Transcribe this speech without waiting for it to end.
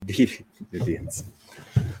2-1.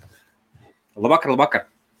 Labvakar.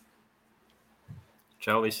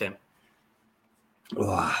 Čau visiem.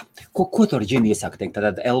 Ko tu ar džini iesāka teikt?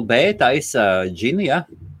 Tad LB taisa džini, ja?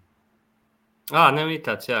 Nebija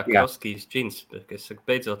tāds, Kroskijas džins, bet es saku,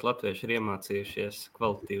 beidzot latvieši ir iemācījušies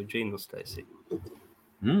kvalitīvu džinu uztaisīt.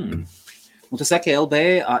 Un tu saki,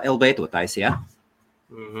 LB to taisi, ja?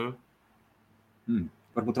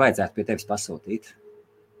 Varbūt vajadzētu pie tevis pasūtīt.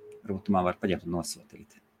 Varbūt tu man var paņemt un nosūtīt.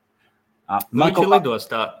 Viņš ir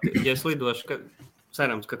lidostā. Ja es lidošu,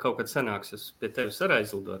 cerams, ka kaut kad sanāks, es pie tevis var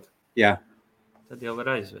aizlidot. Jā. Tad jau var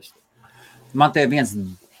aizvest. Man te viens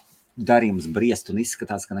darījums briest un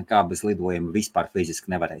izskatās, ka nekā bez lidojuma vispār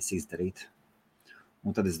fiziski nevarēs izdarīt.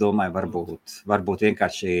 Un tad es domāju, varbūt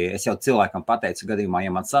vienkārši, es jau cilvēkam pateicu gadījumā,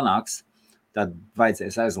 ja man sanāks, tad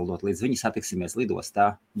vajadzēs aizlidot līdz viņi satiksimies lidostā,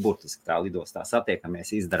 burtiski tā lidostā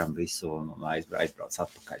satiekamies, izdaram visu un aizbrauc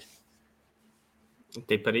atpakaļ.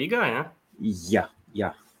 Tipa Rīgā, ja? Jā.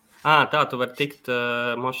 Tā tu vari tikt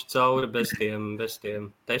moši cauri bez tiem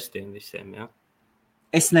testiem visiem, ja?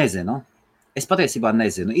 Es nezinu. Es patiesībā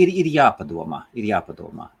nezinu. Ir jāpadomā.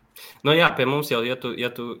 Pie mums jau, ja tu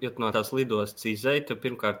no tās lidostas izej, tad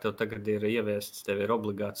pirmkārt tev tagad ir ieviests, tev ir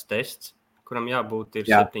obligāts tests, kuram jābūt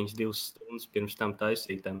ir 72 stundas pirms tam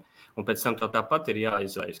taisītam. Un pēc tam tev tāpat ir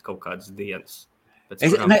jāizlaiž kaut kādas dienas. Pēc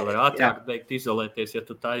kurām tu vari ātrāk beigt izolēties, ja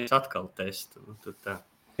tu taisi atkal testu.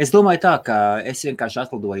 Es domāju tā, ka es vienkārši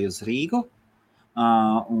atlidoju uz Rīgu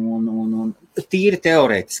un tīri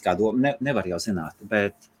teorētiskā doma, nevar jau zināt,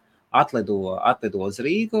 bet atlido uz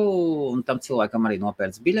Rīgu un tam cilvēkam arī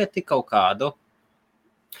nopērts biļeti kaut kādu.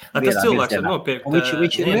 Tas cilvēks var nopirkt,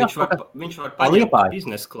 viņš var paņemt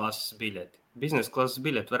biznesa klases biļeti. Biznesa klases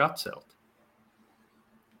biļeti var atcelt.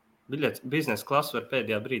 Biznesa klases var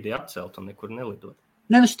pēdējā brīdī atcelt un nekur nelidot.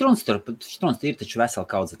 Strunts ir taču vesela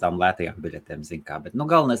kaudze tām lētajām biļetēm, zin kā, bet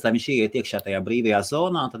galvenais, lai viņš ieiet iekšā tajā brīvajā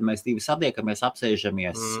zonā, tad mēs divi satiekamies,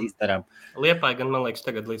 apsēžamies, izdarām. Liepāja gan, man liekas,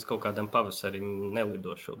 tagad līdz kaut kādam pavasarim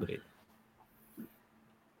nelido šobrīd.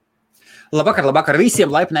 Labvakar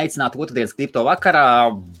visiem, laipni aicināti Otrdienas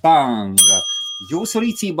kriptovakarā. Banga! Jūsu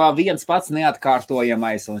rīcībā viens pats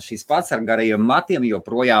neatkārtojamais, un šis pats ar garajiem matiem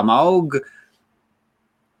joprojām aug.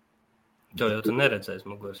 To jau tu neredzēs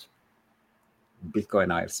mugurs.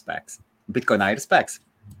 Bitcoinā ir spēks.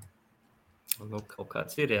 Kaut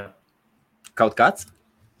kāds ir, jā. Kaut kāds?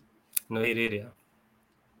 Ir, jā.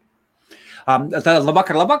 Tad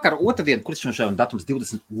labvakar. Otrdien, kurš šodien datums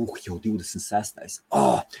 26.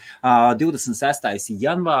 26.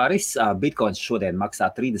 janvāris. Bitcoins šodien maksā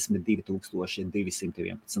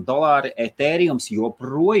 $32,211. Ethereums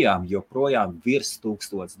joprojām virs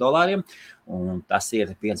 $1,000. Un tas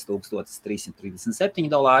ir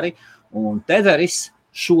 $1,337. Un Tetheris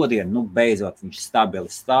šodien, beidzot, viņš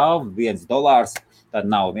stabili stāv $1. Tad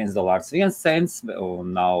nav $1.01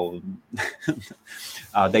 un nav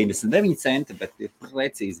 99 centi, bet ir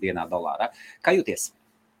precīzi $1. Kā jūties,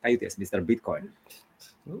 Mr. Bitcoin?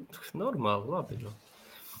 Normāli, labi.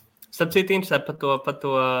 Starp citu, interesē par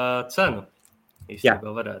to cenu.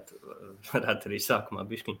 Īstenībā varētu arī sākumā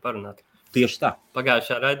bišķiņ parunāt. Tieši tā.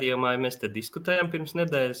 Pagājušā raidījumā mēs te diskutējām pirms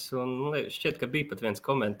nedēļas, un šķiet, ka bija pat viens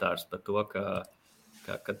komentārs par to, ka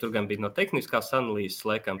tur gan bija no tehniskās analīzes,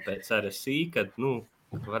 laikam pēc RSI, kad,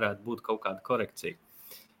 varētu būt kaut kāda korekcija.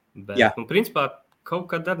 Bet, principā, kaut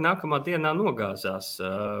kad ar nākamā dienā nogāzās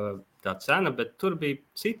tā cena, bet tur bija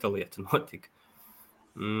cita lieta notika.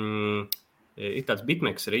 Ir tāds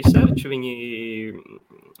BitMEX research,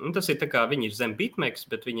 tas ir tā kā, viņi ir zem BitMEX,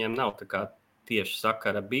 bet viņiem nav tā kā tieši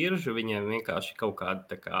sakara biržu, viņiem vienkārši kaut kāda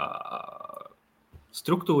tā kā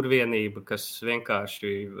struktūra vienība, kas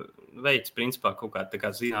vienkārši veids, principā, kaut kāda tā kā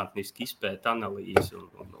zinātniski izpēta analīzi un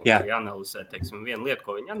arī analizē, teiksim, viena lieta,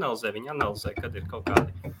 ko viņi analizē, kad ir kaut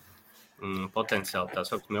kādi potenciāli tā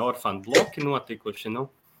saucamie orfanu bloki notikuši,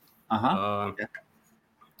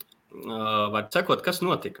 var sakot, kas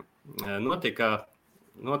notika? Notika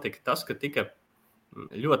tas, ka tika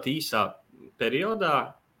ļoti īsā periodā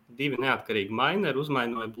 2 neatkarīgi mineri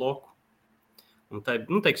uzmainoja bloku. Un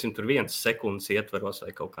teiksim, tur 1 sekundes ietveros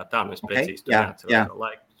vai kaut kā tā, es precīzi tur neatceros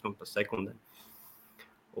laiku pa sekundēm.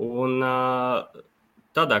 Un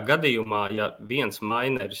tādā gadījumā, ja viens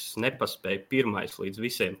mineris nepaspēja pirmais līdz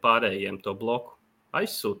visiem pārējiem to bloku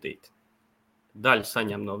aizsūtīt, daļa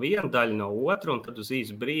saņem no viena, daļa no otra, un tad uz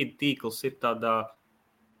īsu brīdi tīkls ir tādā,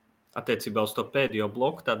 attiecībā uz to pēdējo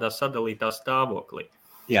bloku, tādā sadalītā stāvoklī.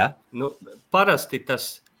 Jā. Parasti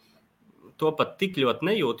to pat tik ļoti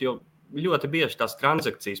nejūt, jo ļoti bieži tās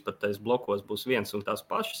transakcijas pat tais blokos būs viens un tās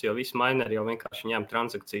pašas, jo visi mineri jau vienkārši ņem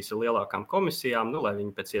transakcijas ar lielākām komisijām, lai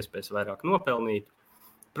viņi pēc iespējas vairāk nopelnītu.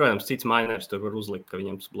 Protams, cits mineris tur var uzlikt, ka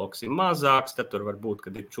viņam tas bloks ir mazāks, tad tur var būt,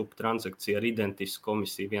 kad ir čupa transakcija ar identisku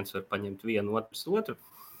komisiju, viens var paņemt vienu, otrs otru.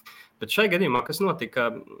 Bet šai gadījumā, kas notika,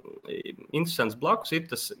 interesants blakus,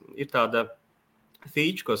 ir tāda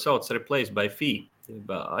feature, ko sauc replace by fee,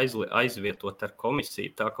 aizvietot ar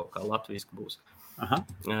komisiju, tā kaut kā latviski būs. Aha.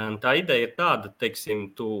 Tā ideja ir tāda,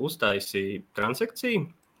 teiksim, tu uztaisi transakciju,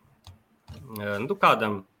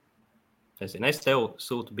 kādam, es tev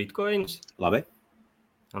sūtu bitcoinus. Labi.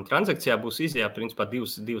 Un transakcijā būs izjā, principā,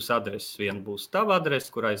 divas adreses. Viena būs tava adrese,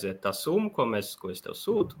 kur aiziet tā summa, ko es tev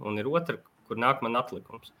sūtu, un ir otra, kur nāk man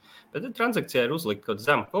atlikums. Bet transakcijā ir uzlikt kaut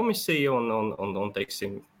zem komisiju, un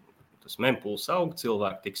teiksim, tas mempuls aug,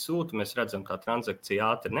 cilvēki tik sūta, mēs redzam, kā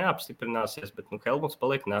transakcija ātri neapstiprināsies, bet Helmuts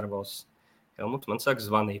paliek nervos. Helmuts man saka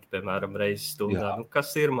zvanīt, piemēram, reizes stundā.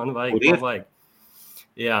 Kas ir, man vajag.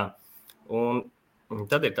 Jā, un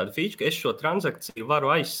tad ir tāda feature, ka es šo transakciju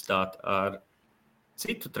varu aizstāt ar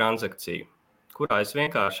citu transakciju, kurā es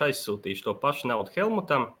vienkārši aizsūtīšu to pašu naudu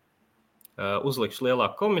Helmutam, uzlikšu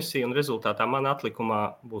lielāku komisiju un rezultātā man atlikumā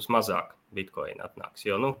būs mazāk bitcoin atnāks.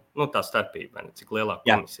 Jo, tā starpība, cik lielāka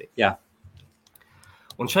komisija. Jā.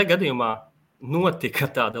 Un šai gadījumā notika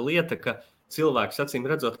tāda lieta, ka cilvēks, acīm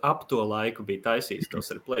redzot, ap to laiku bija taisījis tos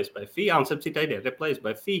replace by fee. Un cita ideja, replace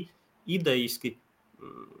by fee, idejiski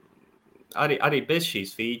arī bez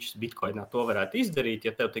šīs features bitcoinā to varētu izdarīt,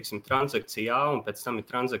 ja tev, teiksim, transakcija A un pēc tam ir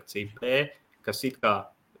transakcija B, kas it kā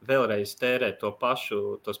vēlreiz tērē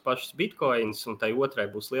tos pašus bitcoins, un tai otrai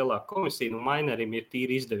būs lielāka komisija, minerim ir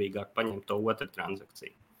tīri izdevīgāk paņemt to otru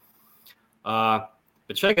transakciju.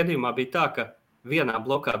 Bet šajā gadījumā bija tā, ka vienā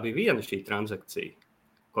blokā bija viena šī transakcija,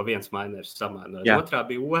 ko viens mineris samēnoja, otrā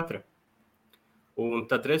bija otra. Un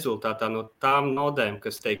tad rezultātā no tām nodēm,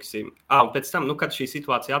 kas, teiksim, un pēc tam, kad šī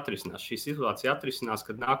situācija atrisinās,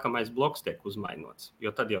 kad nākamais bloks tiek uzmainots,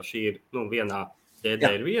 jo tad jau šī ir, vienā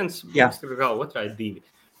ķēdē ir viens, otrā ir divi.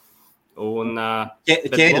 Un,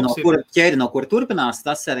 ķēde, no kura turpinās,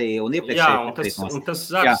 tas arī un iepriekšēji. Un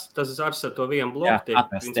tas zars ar to vienu bloku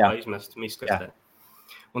tiek principā izmests miskastē.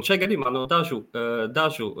 Un šajā gadījumā no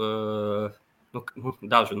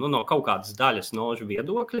no kaut kādas daļas nožu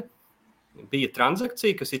viedokļa bija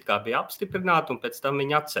transakcija, kas it kā bija apstiprināta, un pēc tam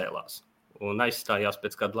viņa atcēlās un aizstājās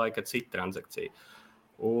pēc kāda laika cita transakcija.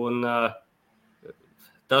 Un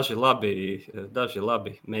daži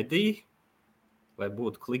labi mediji, vai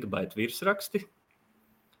būtu clickbait virsraksti,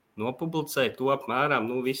 nopublicēja to apmēram,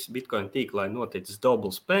 visi bitcoin tīklai noticis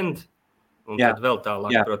double spend, un tad vēl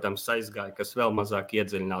tālāk, protams, aizgāja, kas vēl mazāk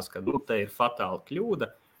iedziļinās, ka te ir fatāla kļūda.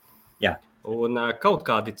 Jā. Un kaut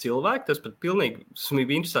kādi cilvēki, tas pat pilnīgi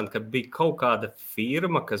bija interesanti, ka bija kaut kāda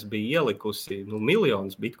firma, kas bija ielikusi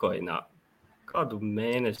miljonus bitcoinā, kādu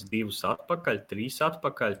mēnesi, 2 atpakaļ, 3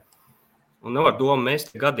 atpakaļ, un nevar domāt, mēs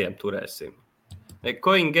gadiem turēsim.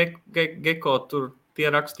 CoinGecko tur tie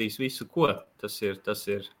rakstīs visu, ko tas ir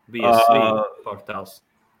BSV portāls.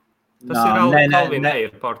 Tas ir Calvin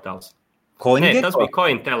Ayre portāls. Nē, tas bija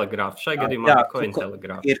Cointelegraph. Šai gadījumā bija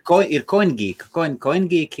Cointelegraph. Ir CoinGeek.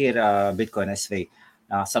 CoinGeek ir Bitcoin SV.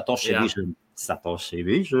 Satoshi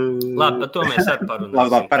Vision. Labi, par to mēs arī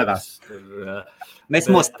parunāsim. Mēs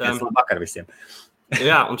mostamies labvakar visiem.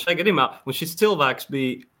 Jā, un šai gadījumā, un šis cilvēks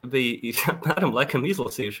bija apmēram laikam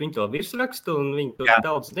izlasījuši viņu to virsrakstu, un viņi tur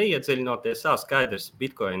daudz neiedziļinoties, skaidrs,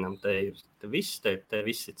 Bitcoinam te viss ir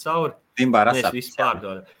cauri, mēs visu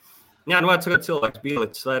pārdodam. Jā, kad cilvēks bija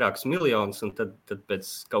ielicis vairākus miljonus, un tad pēc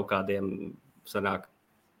kaut kādiem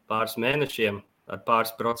pāris mēnešiem ar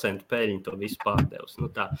pāris procentu peļņu to visu pārdevis.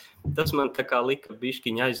 Tas man tā kā lika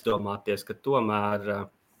bišķiņi aizdomāties, ka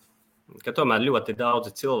tomēr ļoti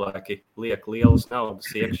daudzi cilvēki liek lielas naudas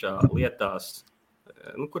iekšā lietās,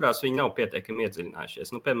 kurās viņi nav pietiekami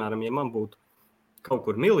iedziļinājušies. Piemēram, ja man būtu kaut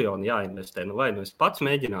kur miljoni jāinvestē, vai es pats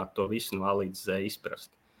mēģinātu to visu no A līdz Z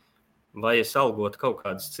izprast. Vai es algotu kaut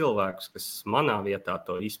kādus cilvēkus, kas manā vietā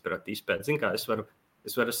to izpēt. Zin kā, es varu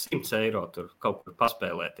 100 eiro tur kaut kur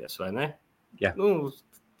paspēlēties, vai ne? Jā.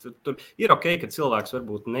 Tur ir ok, ka cilvēks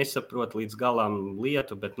varbūt nesaprot līdz galām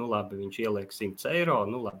lietu, bet, labi, viņš ieliek 100 eiro,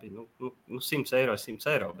 100 eiro ir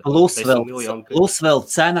 100 eiro. Plus vēl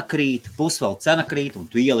cena krīt, un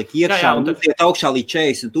tu ieliki iekšā, un tu iet augšā līdz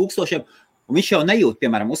 40,000, un viņš jau nejūt,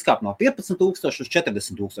 piemēram, uzkāp no 15,000 uz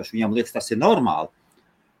 40,000, viņam liekas, tas ir normāli.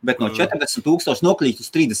 Bet no 40,000 noklīst uz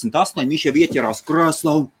 38, viņš jau ieķerās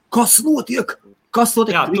krēslā. Kas notiek?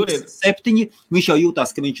 Jā, 37, viņš jau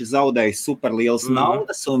jūtās, ka viņš ir zaudējis superlielas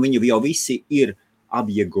naudas, un viņi jau visi ir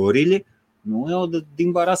apjegoriļi, jau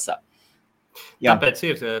dimbā rasā. Jā. Tāpēc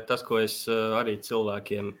ir tas, ko es arī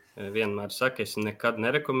cilvēkiem vienmēr saku, es nekad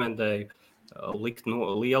nerekomendēju likt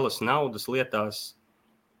lielas naudas lietās,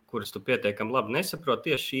 kuras tu pietiekami labi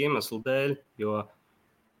nesaproti tieši šī iemesla dēļ, jo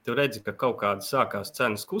tu redzi, ka kaut kāda sākās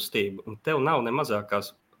cenas kustība, un tev nav ne mazākās,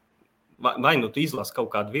 vai nu tu izlasi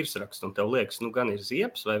kaut kādu virsrakstu, un tev liekas, nu gan ir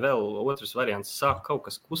ziepes, vai vēl otrs variants sāk kaut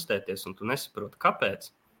kas kustēties, un tu nesaproti, kāpēc,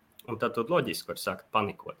 un tad tu loģiski var sākt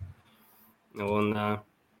panikot.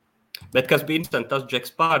 Bet kas bija interesanti, tas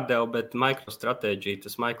Džeks pārdeva, bet MicroStrategy,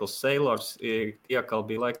 tas Michaels Saylors, iekal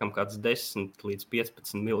bija laikam kāds 10 līdz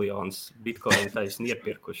 15 miljonus bitcoin taisni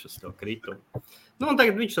iepirkuši uz to kritumu. Nu, un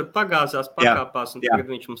tagad viņš tur pagāzās, pakāpās, un tagad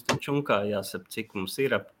viņš mums tur čunkājās, cik mums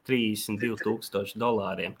ir ap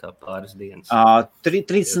 $32,000 tā pāris dienas.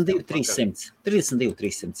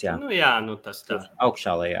 32,300, jā. Nu jā, nu tas tā.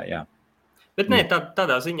 Augšā lejā, jā. Bet nē,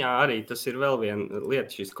 tādā ziņā arī tas ir vēl viena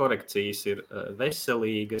lieta, šīs korekcijas ir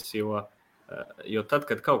veselīgas, jo tad,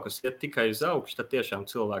 kad kaut kas iet tikai uz augšu, tad tiešām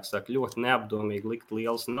cilvēks sāk ļoti neapdomīgi likt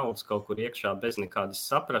lielas naudas kaut kur iekšā bez nekādas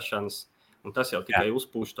saprašanas, un tas jau tikai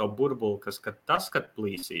uzpūš to burbuli, kad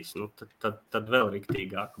plīsīs, nu, tad vēl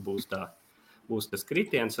riktīgāk būs tas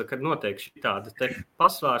kritiens, kad notiek šī tāda te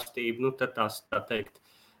pasvārstība, nu, tad tās, tā teikt,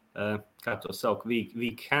 kā to sauk,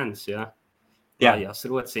 weak hands, jā. Vājās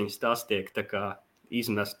rociņas, tās tiek tā kā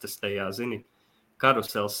izmestas tajā,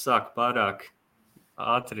 karusels sāk pārāk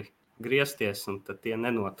ātri griezties, un tad tie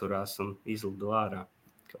nenoturās un izlido ārā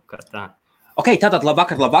kaut kā tā. Ok, tātad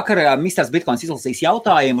labvakar. Misters Bitcoins izlasīs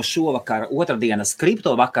jautājumu šovakar Otrdienas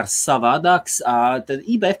kriptovakars savādāks. Tad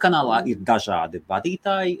IBF kanālā ir dažādi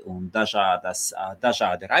vadītāji un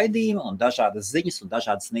dažādi raidījumi un dažādas ziņas un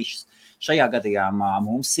dažādas nišas. Šajā gadījumā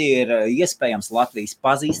mums ir iespējams Latvijas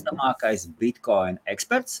pazīstamākais Bitcoin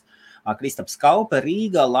eksperts, Kristaps Kaupe,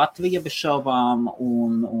 Rīga, Latvija bez šaubām,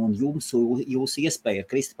 un jūsu iespēja ir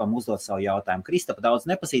Kristapam uzdot savu jautājumu. Kristapa daudz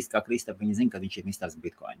nepazīst, kā Kristapa, viņa zina, ka viņš ir Misters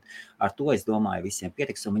Bitcoin. Ar to, es domāju, visiem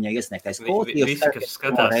pietiks, un viņai iesniegtais kods. Visi, kas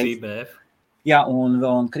skatās IBF. Jā, un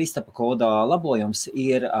Kristapa kodā labojums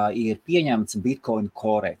ir pieņemts Bitcoin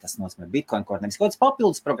Core. Tas nozīmē Bitcoin Core, nevis kaut kāds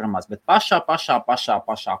papildus programmās, bet pašā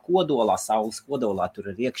kodolā, saules kodolā, tur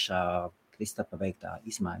ir iekšā Kristapa veiktā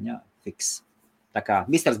izmaiņa fiks. Tā kā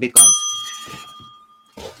Misters Bitcoins.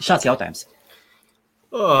 Šāds jautājums.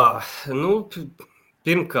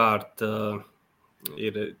 Pirmkārt,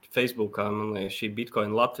 ir Facebookā, man liekas, šī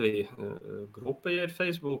Bitcoin Latvija grupa ir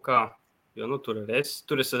Facebookā, jo tur es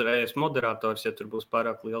arī esmu moderators, ja tur būs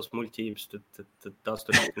pārāk liels muļķības, tad tās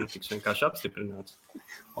tur tiks vienkārši apstiprināts.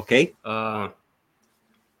 Ok.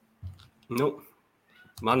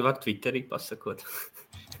 Man var Twitterī pasakot.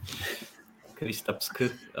 Kristaps,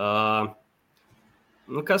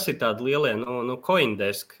 kas ir tādi lielie,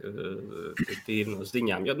 Coindesk tīri no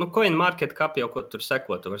ziņām, jo, Coin Market Cap jau, ko tur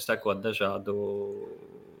sekot, tu var sekot dažādu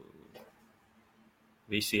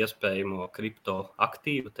visi iespējamo kripto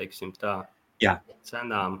aktīvu, teiksim tā,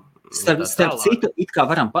 cenām. Starp citu, it kā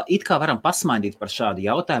varam pasmaidīt par šādu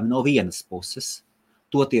jautājumu no vienas puses.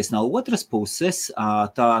 Toties no otras puses,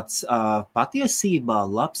 tāds patiesībā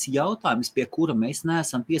labs jautājums, pie kura mēs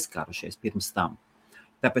neesam pieskārušies pirms tam.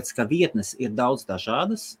 Tāpēc, ka vietnes ir daudz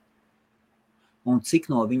dažādas, un cik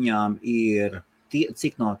no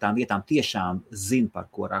tām vietām tiešām zina, par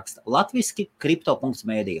ko raksta. Latviski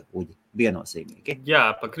kripto.mēdija, Uģi, viennozīmīgi.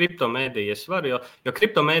 Jā, pa kriptomēdiju es varu, jo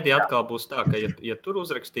kriptomēdija atkal būs tā, ka ja tur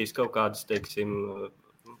uzrakstīs kaut kādas, teiksim,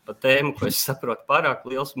 pa tēmu, ko es saprotu pārāk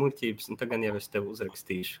liels muļķības, un tagad jau es tev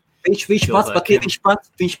uzrakstīšu. Viņš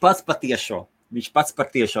pats par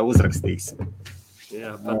tiešo uzrakstīs.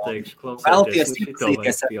 Jā, pateikšu, klausieties, šito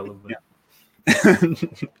vajag pielabot.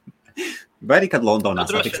 Vai arī, kad Londonā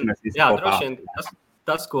satiksimies visi kopā. Jā, droši vien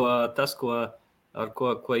ar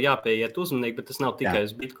ko jāpieiet uzmanīgi, bet tas nav tikai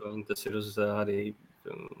uz Bitcoin, tas ir uz arī,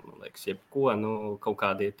 man liekas, jebko, kaut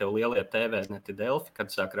kādi tev lielie TV, neti Delfi, kad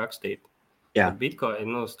sāk rakstīt. Ar Bitcoin,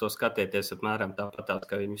 uz to skatieties apmēram tāpatās,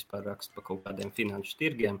 ka viņi vispār raksta pa kaut kādiem finanšu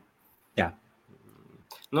tirgiem. Jā.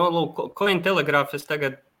 Cointelegraph es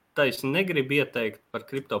tagad taisni negribu ieteikt par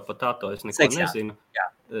kriptopotāto, es neko nezinu.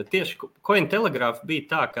 Tieši Cointelegraph bija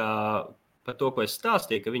tā, kā par to, ko es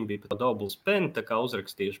stāstīju, ka viņi bija par Doubles Pen, tā kā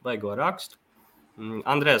uzrakstījuši baigo rakstu.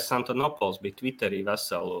 Andrēs Santonopols bija Twitterī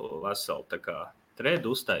veselu tā kā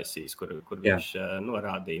threadu uztaisījis, kur viņš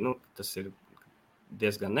norādīja, tas ir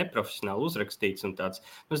diezgan neprofesionāli uzrakstīts un tāds.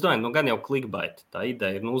 Es domāju, gan jau clickbait. Tā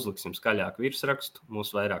ideja ir, uzliksim skaļāku virsrakstu,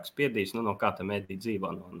 mūs vairāk spiedīs, no kā tā mēdī dzīvo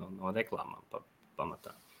no reklāmām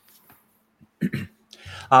pamatā.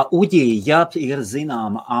 Uģī, ja ir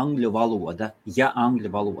zināma angļu valoda,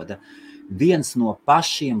 viens no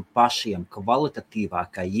pašiem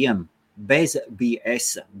kvalitatīvākajiem bez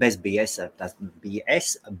BS, tas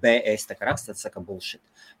BS, tā kā raksta, tas saka bullshit.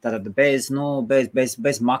 Tātad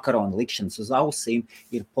bez makaronu likšanas uz ausīm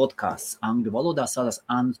ir podcasts angļu valodā saucas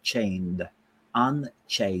Unchained.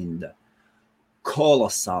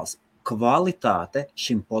 Kolosāls. Kvalitāte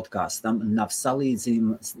šim podkastam nav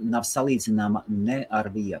salīdzināma ne ar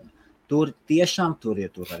vienu. Tur tiešām ir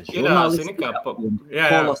žurnālistika un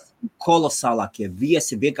kolosālākie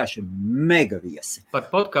viesi, vienkārši mega viesi. Par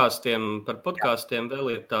podkastiem vēl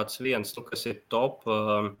ir tāds viens, kas ir top,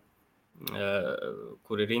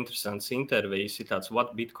 kur ir interesants intervijas, ir tāds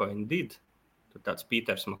What Bitcoin Did, tur tāds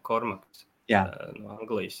Pīters McCormacks no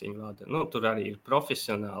Anglijas viņa vada. Tur arī ir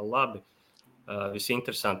profesionāli labi.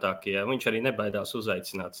 Visinteresantākie, viņš arī nebaidās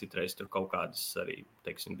uzaicināt citreiz tur kaut kādas arī,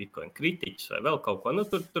 teiksim, Bitcoin kritiķus vai vēl kaut ko.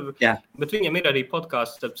 Bet viņam ir arī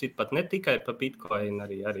podcasts, starp citu, pat ne tikai par Bitcoin,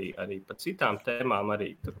 arī par citām tēmām, arī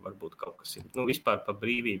tur varbūt kaut kas ir, vispār par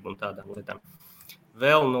brīvību un tādām lietām.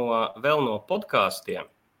 Vēl no podcastiem,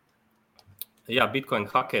 Bitcoin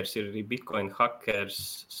hackers ir arī Bitcoin hackers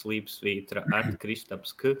slīpsvītra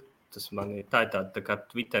 @kristapsk. Tas man ir tā kā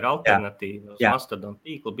Twitter alternatīva uz Mastodon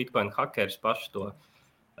tīklu. Bitcoin hackers paši to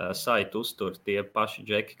saitu uztur, tie paši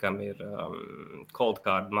džeki, kam ir cold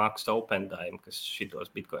card Max Opendime, kas šitos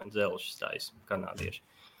Bitcoin zelšus taisa kanādieši.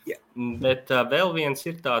 Bet vēl viens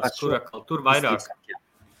ir tāds, tur vairāk,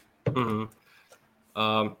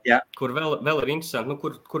 kur vēl ir interesanti,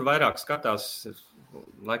 kur vairāk skatās,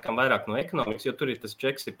 laikam vairāk no ekonomikas, jo tur ir tas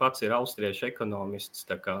džeks, pats ir austriešu ekonomists,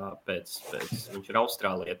 tā kā viņš ir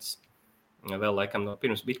austrālietis. Vēl laikam no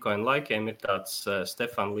pirms Bitcoin laikiem ir tāds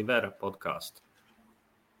Stefan Livera podcasts.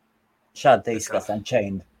 Šādi te izskatās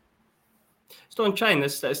Unchained. Man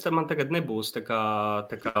tagad nebūs tā kā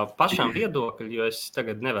pašam viedokļi, jo es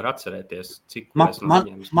tagad nevaru atcerēties, cik es no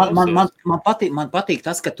viņiem klausies. Man patīk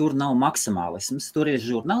tas, ka tur nav maksimālisms. Tur ir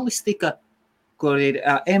žurnālistika, kur ir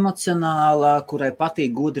emocionāla, kurai patīk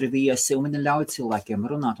gudri viesi, un viņa ļauj cilvēkiem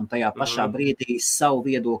runāt, un tajā pašā brīdī savu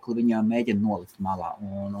viedokli viņā mēģina nolikt malā.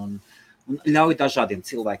 Un ļauj dažādiem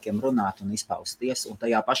cilvēkiem runāt un izpausties, un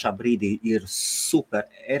tajā pašā brīdī ir super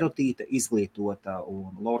erudīta, izglītota,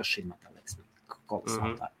 un Lora Šina, tā liekas,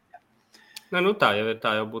 kolosālā. Tā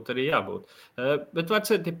jau būtu arī jābūt. Bet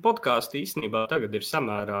vecēti podkāsti īstenībā tagad ir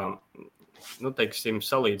samērā, teiksim,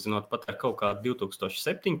 salīdzinot pat ar kaut kādu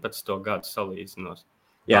 2017. gadu salīdzinot.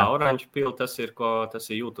 Orange Pill, tas ir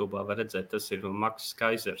YouTube'ā, var redzēt, tas ir Maks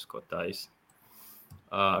Kaisers, ko taisa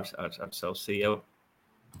ar savu sievu.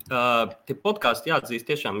 Tie podkāsti jāatzīst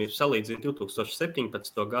tiešām ir salīdzinot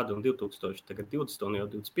 2017. gadu un 2020. un jau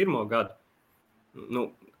 2021. gadu.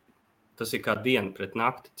 Tas ir kā diena pret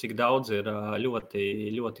nakti, cik daudz ir ļoti,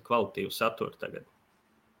 ļoti kvalitīvu saturu tagad,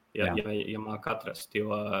 ja māk atrast.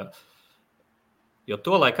 Jo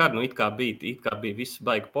to laik arī, it kā bija viss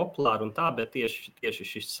baigi populāri un tā, bet tieši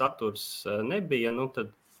šis saturs nebija, tad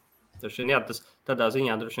tādā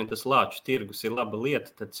ziņā droši vien tas lāču tirgus ir laba lieta,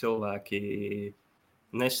 tad cilvēki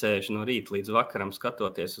nesēž no rīta līdz vakaram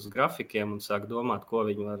skatoties uz grafikiem un sāk domāt, ko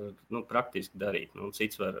viņi var praktiski darīt.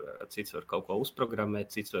 Cits var kaut ko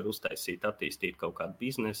uzprogrammēt, cits var uztaisīt, attīstīt kaut kādu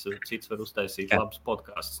biznesu, cits var uztaisīt labus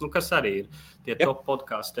podkastus. Kas arī ir tie top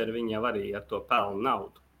podkasteri, viņi jau arī ar to pelna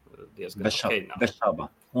naudu. Bez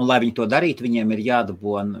šaubām. Un, lai viņi to darītu, viņiem ir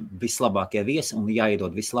jādabūna vislabākie viesi un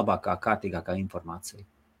jāiedod vislabākā, kārtīgākā informācija.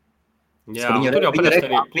 Viņu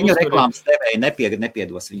reklāmas tevēji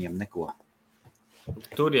nepiedos viņiem neko.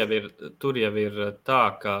 Tur jau ir tā,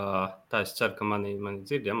 ka es ceru, ka mani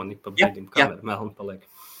dzird, man ik pa brīdim kamera melna paliek.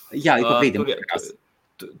 Jā, ik pa brīdim.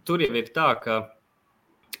 Tur jau ir tā, ka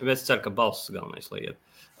es ceru, ka balss galvenais lai iet.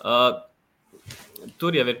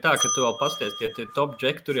 Tur jau ir tā, ka tu vēl pasties, tie top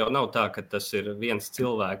džeki, tur jau nav tā, ka tas ir viens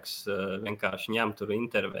cilvēks vienkārši ņem tur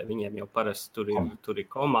intervē. Viņiem jau parasti tur ir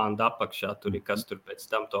komanda apakšā, tur ir kas tur pēc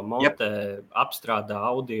tam to montē, apstrādā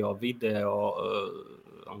audio, video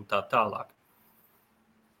un tā tālāk.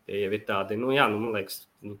 Tie jau ir tādi, man liekas,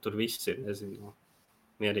 tur viss ir, nezinu,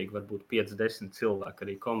 mierīgi varbūt 5-10 cilvēki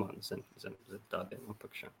arī komanda zem tādiem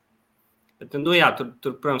apakšā. Bet,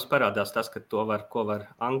 tur, protams, parādās tas, ka ko var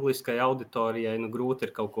angliskai auditorijai, grūti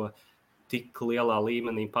ir kaut ko tik lielā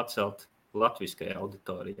līmenī pacelt latviskai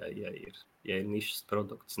auditorijai, ja ir nišas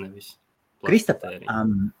produkts, nevis Kristap,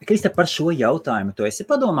 par šo jautājumu tu esi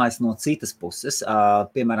padomājis no citas puses.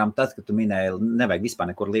 Piemēram, tad, kad tu minēji, nevajag vispār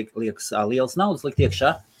nekur liekas lielas naudas likt iekšā,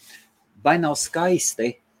 vai nav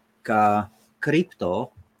skaisti, ka kripto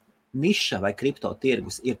niša vai kripto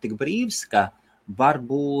tirgus ir tik brīvs, ka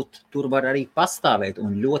varbūt tur var arī pastāvēt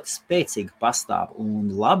un ļoti spēcīgi pastāv un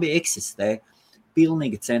labi eksistē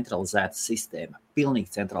pilnīgi centralizēta sistēma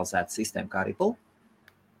kā Ripple,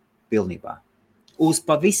 pilnībā. uz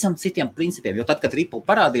pavisam citiem principiem. Jo tad, kad Ripple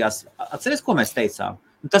parādījās, atceries, ko mēs teicām?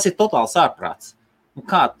 Tas ir totāls ārprāts.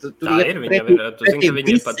 Kā tur tā iet ir,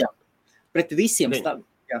 viņi ir pat... Pret visiem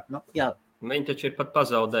jā. Viņi taču ir pat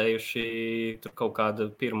pazaudējuši tur kaut kādu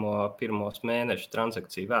pirmos mēnešu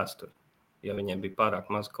transakciju vēsturi, jo viņiem bija pārāk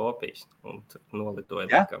maz kopijas un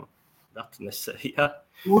nolidoja kam datnesē.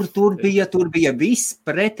 Tur bija viss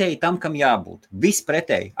pretēji tam, kam jābūt. Viss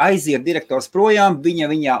pretēji. Aiziet direktors projām,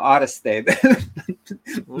 viņa ārestē.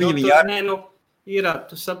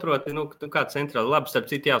 Tu saproti, kā centrāli. Labi, starp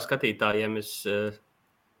citu jau skatītājiem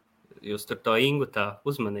jūs tur to Ingu tā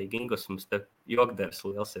uzmanīgi, Ingus mums te jokders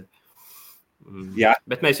liels ir. Jā.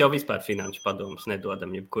 Bet mēs jau vispār finanšu padomus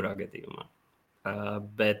nedodam jebkurā gadījumā.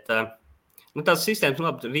 Tās sistēmas,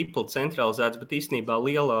 labi, Ripple centralizētas, bet īstenībā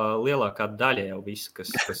lielākā daļa jau viss,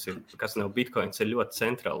 kas nav Bitcoins, ir ļoti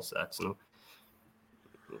centralizēts.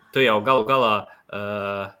 Tu jau galu galā,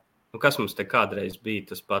 kas mums te kādreiz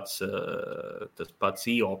bija, tas pats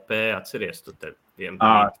IOP, atceries, tu te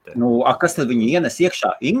vienbrīd. Kas tad viņi ienes iekšā?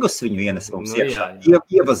 Ingus viņu ienes mums iekšā,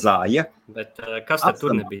 ievazāja. Bet kas tad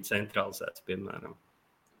tur nebija centralizēts, piemēram?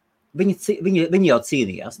 Viņi jau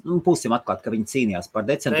cīnījās. Būsim atklāt, ka viņi cīnījās par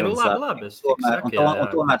decentralizāciju. Un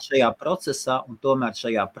tomēr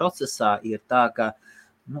šajā procesā ir tā, ka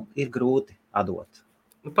ir grūti atdot.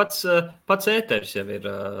 Pats ēteris jau ir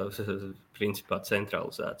principā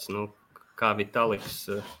centralizēts.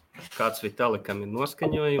 Kāds Vitalikam ir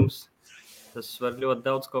noskaņojums, tas var ļoti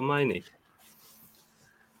daudz ko mainīt.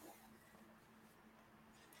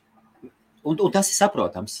 Un tas ir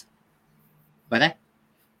saprotams, vai ne?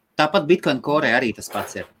 Tāpat Bitcoin Core arī tas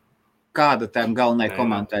pats ir. Kāda tam galvenai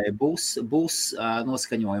komandai būs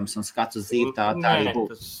noskaņojums un skats uz dzīvi, tā arī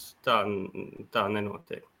būs. Tā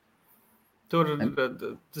nenotiek. Tur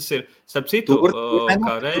tas ir, starp citu,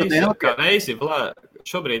 kā reizi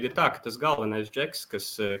šobrīd ir tā, ka tas galvenais džeks,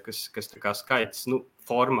 kas tā kā skaits,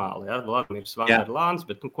 formāli, Vladimirs Vanderlāns,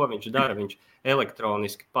 bet ko viņš dara? Viņš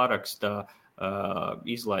elektroniski parakstā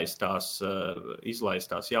izlaistās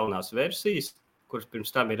jaunās versijas, kuras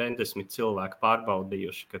pirms tam ir N10 cilvēki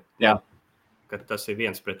pārbaudījuši, ka tas ir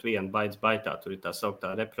 1:1 baits baitā, tur ir tā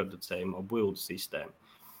sauktā reproducējamo buildu sistēma.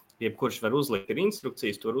 Jebkurš var uzlikt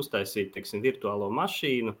instrukcijas, tur uztaisīt, virtuālo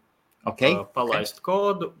mašīnu, palaist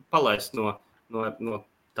kodu, palaist no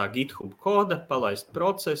tā GitHub koda, palaist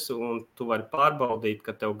procesu, un tu vari pārbaudīt,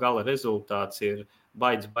 ka tev gala rezultāts ir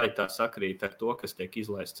baits baitā sakrīt ar to, kas tiek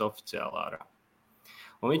izlaists oficiāli ārā.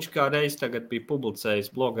 Un viņš kādreiz tagad bija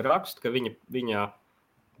publicējis bloga rakstu, ka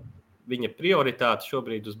viņa prioritāte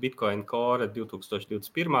šobrīd uz Bitcoin Core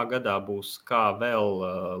 2021. gadā būs, kā vēl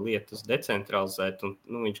lietas decentralizēt, un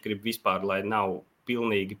viņš grib vispār, lai nav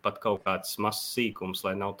pilnīgi pat kaut kāds mazs sīkums,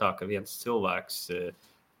 lai nav tā, ka viens cilvēks,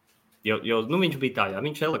 jo viņš bija tā,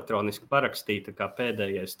 viņš elektroniski parakstīja tā kā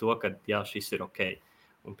pēdējais to, ka šis ir ok.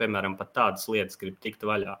 Un, piemēram, pat tādas lietas grib tikt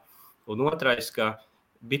vaļā. Un otrais, ka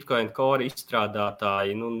Bitcoin Core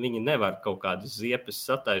izstrādātāji, viņi nevar kaut kādas ziepes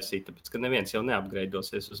sataisīt, tāpēc, ka neviens jau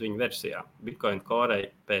neapgraidosies uz viņu versijām. Bitcoin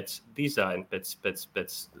Core pēc dizaina, pēc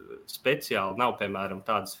speciāli nav, piemēram,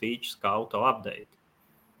 tādas features kā auto-update.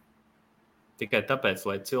 Tikai tāpēc,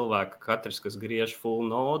 lai cilvēki, katrs, kas griež full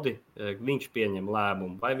nodi, viņš pieņem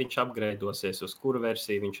lēmumu, vai viņš apgraidosies, uz kuru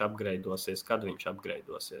versiju viņš apgraidosies, kad viņš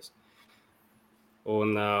apgraidosies.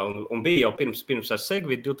 Un bija jau pirms ar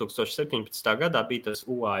Segwit 2017. gadā bija tas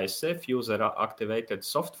UASF, User Activated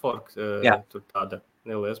Soft Fork, tur tāda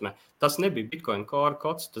neliela. Tas nebija Bitcoin Core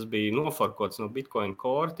kods, tas bija noforkots no Bitcoin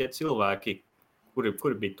Core. Tie cilvēki,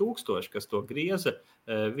 kuri bija 1000, kas to grieza,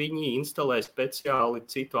 viņi instalēja speciāli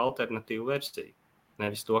citu alternatīvu versiju.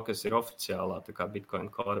 Nevis to, kas ir oficiālā tā kā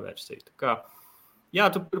Bitcoin Core versija. Tā kā,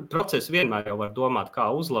 tu procesu vienmēr jau var domāt,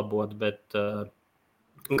 kā uzlabot, bet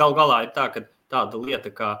gal galā ir tā, ka tāda lieta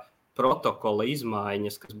kā protokola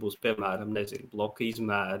izmaiņas, kas būs, piemēram, bloka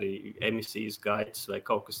izmēri, emisijas gaitas vai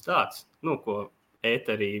kaut kas tāds, ko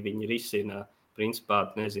ēterī viņi risina, principā,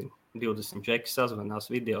 20 džeki sazvanās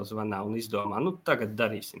video zvanā un izdomā, tagad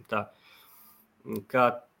darīsim tā.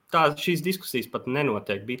 Šīs diskusijas pat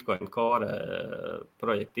nenotiek Bitcoin Core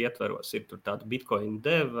projekta ietveros. Ir tur tāda Bitcoin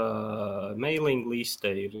dev, mailing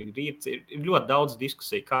liste, ir ļoti daudz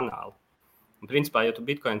diskusiju kanālu. Un, principā, ja tu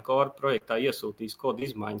Bitcoin Core projektā iesūtīs kodu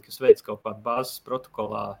izmaiņu, kas veids kaut kādu bāzes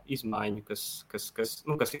protokolā izmaiņu,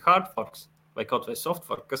 kas ir hard forks vai kaut vai soft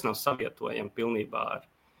fork, kas nav savietojami pilnībā ar,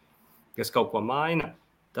 kas kaut ko maina,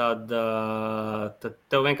 tad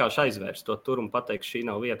tev vienkārši aizvērs to tur un pateiks, šī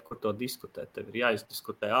nav vieta, kur to diskutēt. Tev ir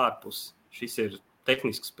jāizdiskutē ārpus. Šis ir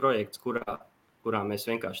tehnisks projekts, kurā mēs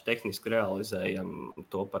vienkārši tehniski realizējam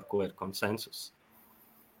to, par ko ir konsensus.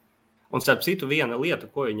 Un starp citu viena lieta,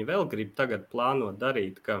 ko viņi vēl grib tagad plānot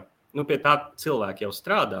darīt, ka pie tā cilvēki jau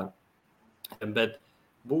strādā, bet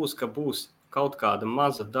būs kaut kāda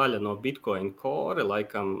maza daļa no Bitcoin core,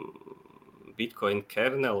 laikam Bitcoin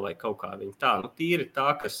kernel vai kaut kā viņa tā, tīri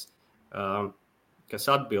tā, kas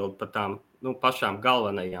atbild par tām pašām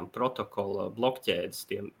galvenajām protokola blokķēdes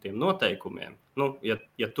tiem noteikumiem.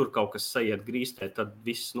 Ja tur kaut kas saiet grīstē, tad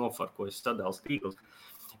viss nofarkojas sadals tīkls.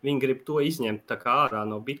 Viņi grib to izņemt tā kā ārā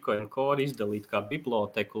no Bitcoin core, izdalīt kā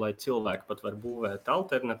biblioteku, lai cilvēki pat var būvēt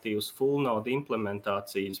alternatīvas full node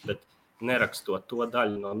implementācijas, bet nerakstot to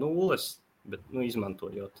daļu no nulles, bet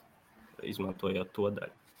izmantojot to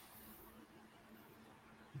daļu.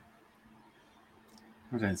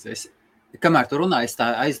 Kamēr tu runā, es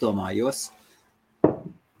tā aizdomājos.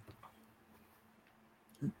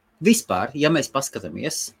 Vispār, ja mēs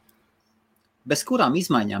paskatāmies, bez kurām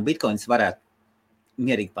izmaiņām Bitcoins varētu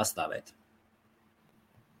mierīgi pastāvēt?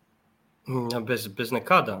 Bez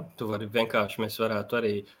nekādām. Mēs varētu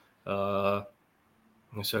arī,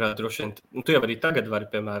 droši vien, tu jau arī tagad vari,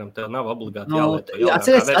 piemēram, tev nav obligāti jālieto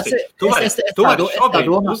jaunākā versija. Tu vari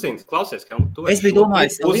šobrīd klausies, ka tu vari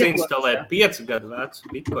uzinstalēt 5 gadu vecu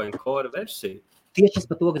Bitcoin core versiju. Tieši es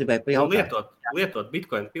par to gribēju pajautāt. Lietot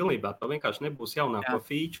Bitcoin pilnībā, to vienkārši nebūs jaunāko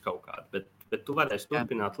feature kaut kādu, bet tu varēsi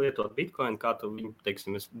turpināt lietot Bitcoin, kā tu viņu,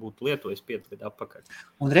 teiksim, es būtu lietojis 5 gadu atpakaļ.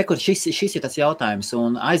 Un rekord, šis ir tas jautājums,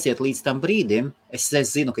 un aiziet līdz tam brīdim, es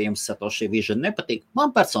zinu, ka jums Satoshi Vision nepatīk,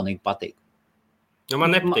 man personīgi patīk.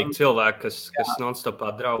 Man nepatīk cilvēki, kas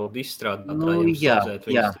non-stopā draud izstrādātājiem saudzēt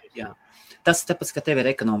viņus. Jā. Tas tāpēc, ka tev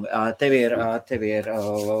ir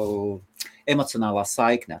emocionālā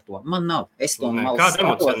saikne ar to. Man nav. Es to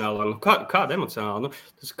Kāda emocionāla?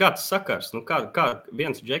 Tas kāds sakars? Kā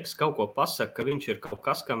viens džeks kaut ko pasaka, ka viņš ir kaut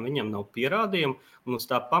kas, kam viņam nav pierādījumu, un uz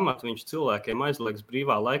tā pamata viņš cilvēkiem aizliegs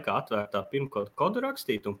brīvā laikā atvērtā pirmkodu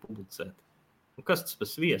rakstīt un publicēt. Kas tas par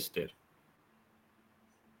sviestu ir?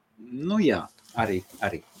 Jā, arī.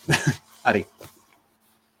 Arī.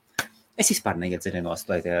 Es vispār neiedziļinos.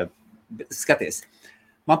 Skaties,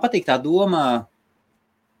 man patīk tā doma,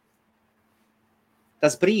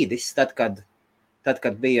 tas brīdis, tad, kad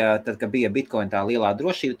bija Bitcoin tā lielā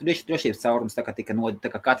drošības caurums, tā kā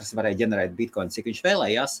katrs varēja ģenerēt Bitcoin, cik viņš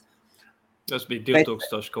vēlējās. Tas bija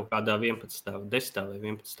 2000 kaut kādā 10. vai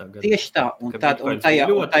 11. gadā. Tieši tā,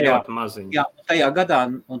 tajā gadā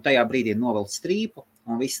un tajā brīdī novilkt strīpu,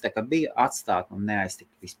 un viss tā kā bija atstāt un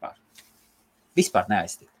neaiztikt vispār. Vispār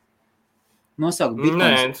neaiztikt. Nosaukt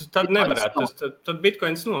Bitcoins. Nē, tad nevarētu. Tad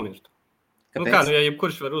Bitcoins nomirtu. Ja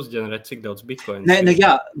jebkurš var uzģenerēt, cik daudz Bitcoins.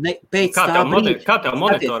 Kā tev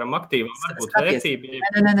monitoram aktīvam var būt vērtība?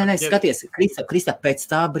 Nē, skaties, Krista, pēc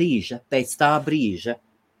tā brīža, tas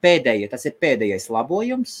ir pēdējais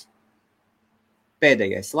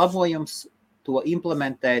labojums to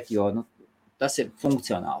implementēt, jo tas ir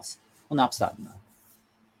funkcionāls un apstādināt.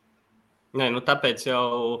 Nē,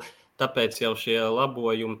 tāpēc jau šie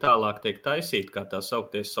labojumi tālāk tiek taisīti, kā tā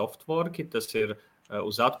sauktie softworki, tas ir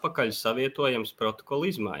uz atpakaļ savietojams protokola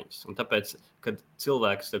izmaiņas. Un tāpēc, kad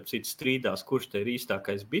cilvēks strīdās, kurš te ir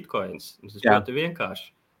īstākais Bitcoins, tas ļoti vienkārši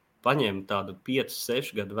paņem tādu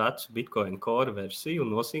 5-6 gadu vecu Bitcoin core versiju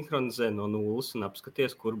un nosinhronizē no nulles un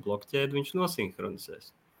apskaties, kur blokķēdi viņš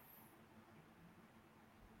nosinhronizēs.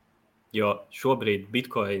 Jo šobrīd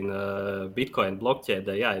Bitcoin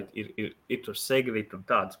blokķēdē, ir tur segvit un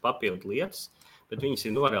tādas papildu lietas, bet viņas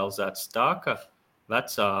ir norealizētas tā, ka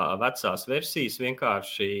vecās versijas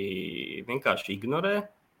vienkārši ignorē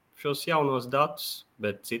šos jaunos datus,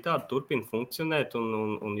 bet citādi turpina funkcionēt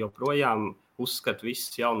un joprojām uzskata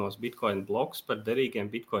visus jaunos Bitcoin blokus par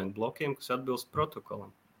derīgiem Bitcoin blokiem, kas atbilst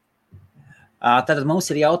protokolam. Tātad mums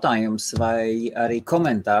ir jautājums, vai arī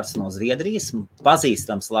komentārs no Zviedrijas,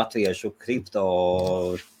 pazīstams latviešu kripto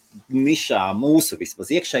nišā, mūsu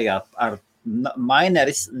vismaz iekšējā, ar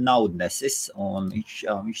mineris naudnesis, un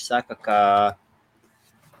viņš saka, ka...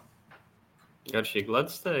 Garšīgi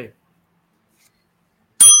ledstēji?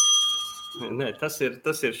 Nē, tas ir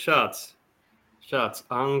šāds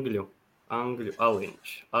angļu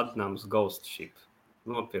aliņš, Adnams Ghost Ship.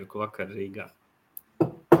 Nopirku vakar Rīgā.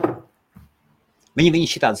 Viņi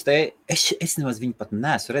šitādas te, es nemaz viņu pat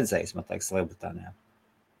neesmu redzējis, man teiks, Lielbritānijā.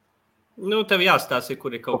 Tev jāstāsta,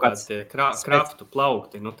 kur ir kaut kāds kraftu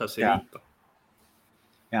plaukti, tas ir īpa.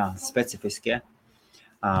 Jā, specifiski,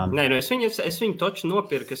 Nē, es viņu toču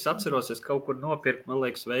nopirku, es atceros, es kaut kur nopirku, man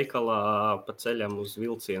liekas, veikalā pa ceļam uz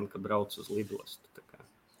vilcienu, ka brauc uz lidostu.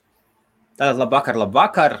 Tātad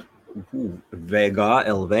labvakar,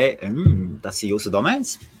 VGLV, tas ir jūsu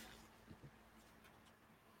domēns?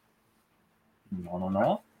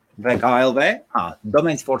 No. VGLV?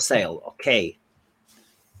 Domains for sale, ok.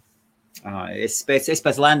 Es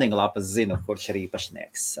pēc landinga lapas zinu, kurš ir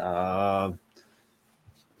īpašnieks.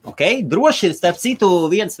 Droši, starp citu,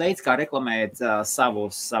 viens veids, kā reklamēt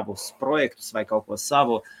savus projektus vai kaut ko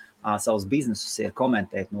savus biznesus ir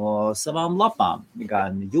komentēt no savām lapām.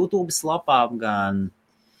 Gan YouTube lapām, gan,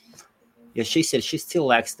 ja šis ir šis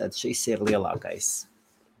cilvēks, tad šis ir lielākais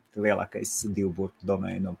divburtu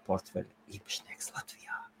domēnu portfeļu īpašnieks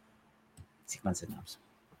Latvijā. Cik man zināms.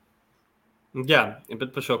 Jā, bet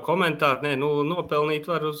par šo komentāru, nopelnīt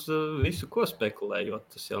var uz visu, ko spekulējot.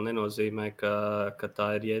 Tas jau nenozīmē, ka tā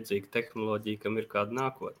ir jēdzīga tehnoloģija, kam ir kāda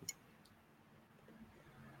nākotne.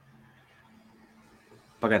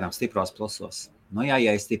 Pagaidām stipros plusos. Ja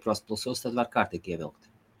ir stipros plusos, tad var kārtīgi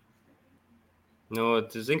ievilkt.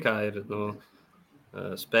 Tu zini, kā ir,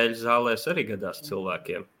 spēļu zālēs arī gadās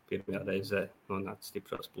cilvēkiem pirmajā reizē nonākt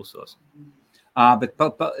stipros plusos. Bet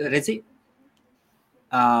redzi,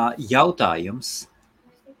 jautājums,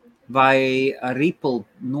 vai Ripple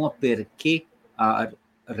nopirki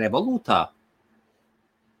Revolūtā?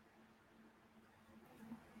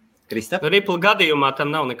 Kristap? Ripple gadījumā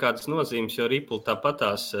tam nav nekādas nozīmes, jo Ripple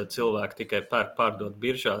tāpatās cilvēki tikai pārdot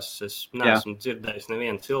biržās. Es neesmu dzirdējis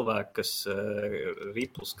nevienu cilvēku, kas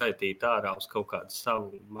Ripple skaitītu ārā uz kaut kādu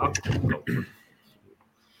savu maksu kaut kur.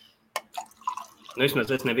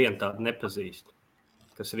 Vismaz es nevienu tādu nepazīstu,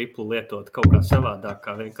 kas Ripple lietot kaut kā savādāk,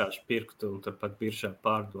 kā vienkārši pirktu un turpat biržā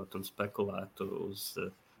pārdot un spekulētu uz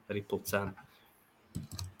Ripple cenu.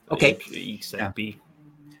 XRP.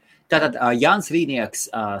 Tātad Jānis Rīnieks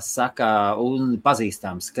saka un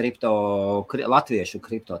pazīstams latviešu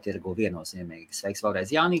kriptotirgu viennozīmīgi. Sveiks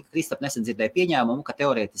vēlreiz, Jāni. Kristap nesen dzirdēja pieņēmumu, ka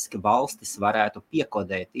teorētiski valstis varētu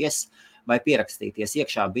piekodēties vai pierakstīties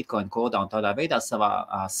iekšā Bitcoin kodā un tādā veidā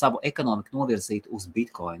savu ekonomiku novirzīt uz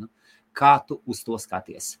Bitcoinu. Kā tu uz to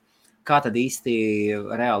skaties? Kā tad īsti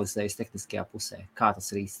realizējas tehniskajā pusē? Kā tas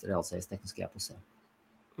īsti realizējas tehniskajā pusē?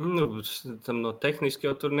 Tam no tehniski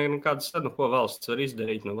jau tur nekādas, ko valsts var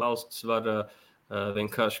izdarīt. Valsts var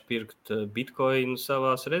vienkārši pirkt Bitcoinu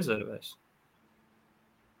savās rezervēs.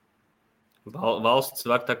 Valsts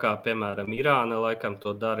var tā kā, piemēram, Irāna laikam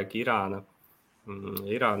to dara, ka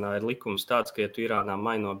Irānā ir likums tāds, ka, ja tu Irānā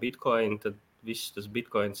maino Bitcoinu, tad viss tas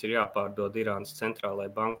Bitcoins ir jāpārdod Irānas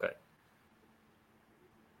centrālajai bankai.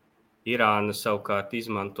 Irāna savukārt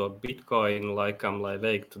izmanto Bitcoinu laikam, lai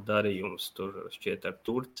veiktu darījumus tur šķiet ar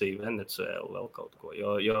Turciju, Venecuēlu, vēl kaut ko.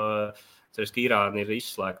 Jo Irāna ir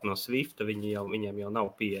izslēgta no Swifta, viņiem jau nav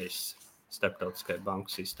pieejas starptautiskai banku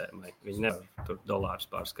sistēmai. Viņi nevar tur dolārus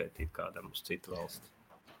pārskaitīt kādam uz citu valsti.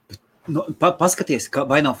 Paskaties,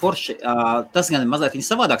 vai nav forši, tas gan ir mazliet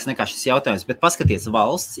savādāks nekā šis jautājums, bet paskaties,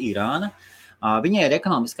 valsts Irāna, viņai ir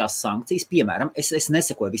ekonomiskās sankcijas, piemēram, es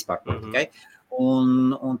nesekoju vispār politikai,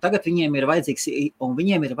 un tagad viņiem ir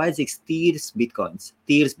vajadzīgs tīrs bitcoins.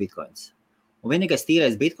 Un vienīgais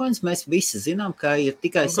tīrais bitcoins, mēs visi zinām, ka ir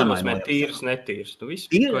tikai samainojums. Tīrs, netīrs, visi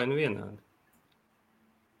bitcoini vienādi.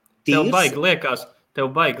 Tev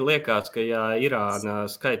baigi liekas, ka ja Irāna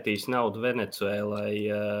skaitīs naudu Venecuēlai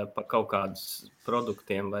pa kaut kādas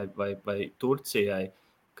produktiem vai Turcijai,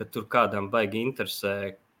 ka tur kādam baigi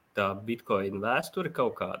interesē tā bitcoina vēsture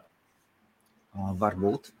kaut kāda?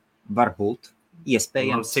 Varbūt.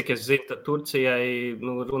 Iespējams. Cik es zinu, tad Turcijai,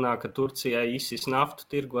 runā, ka Turcijai ISIS naftu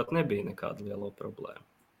tirgot nebija nekāda liela problēma.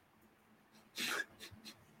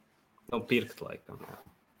 Pirkt laikam, jā.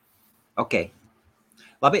 Ok.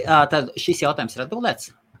 Labi, tad šis jautājums ir atbildēts?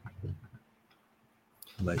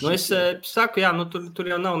 Es saku, jā, tur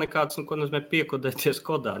jau nav nekāds, ko nozīmē piekodēties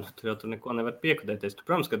kodā. Tur jau neko nevar piekodēties.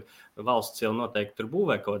 Protams, ka valsts jau noteikti tur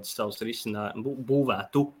būvē kaut kāds savus risinājumus,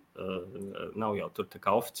 būvētu. Nav jau tur tā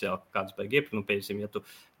kā oficiāli kāds beig iepirkt. Piemēram, ja tu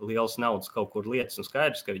liels naudas kaut kur lietas un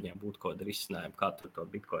skaidrs, ka viņiem būtu kaut kāda risinājuma, kā tur to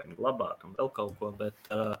bitcoinu glabāt un vēl kaut ko,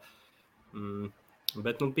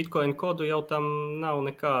 bet bitcoinu kodu jau tam nav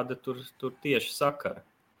nekāda tur tieši sakara.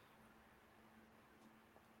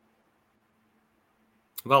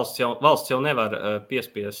 Valsts jau nevar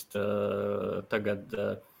piespiest tagad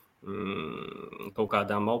kaut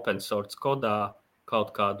kādām open source kodā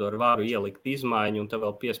kaut kādu ar varu ielikt izmaiņu un te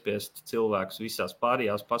vēl piespiest cilvēkus visās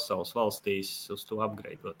pārējās pasaules valstīs uz to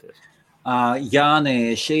upgradeoties.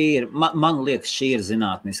 Jāni, man liekas, šī ir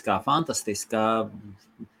zinātniskā, fantastiskā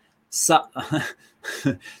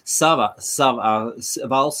sava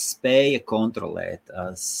valsts spēja kontrolēt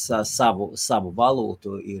savu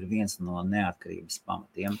valūtu ir viens no neatkarības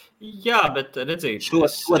pamatiem. Jā, bet redzīt,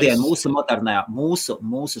 šodien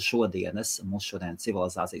mūsu šodienas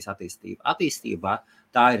civilizācijas attīstībā,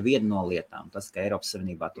 tā ir viena no lietām. Tas, ka Eiropas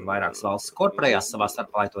Savienībā tur vairākas valsts korporējās savā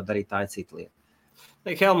starpā, lai to darīt, tā ir cita lieta.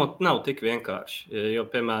 Helmut, nav tik vienkārši, jo,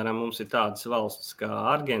 piemēram, mums ir tādas valstis kā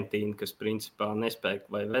Argentīna, kas principā nespēja,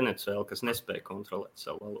 vai Venecuēla, kas nespēja kontrolēt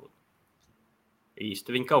savu valūtu.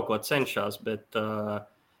 Īsti viņi kaut ko cenšas, bet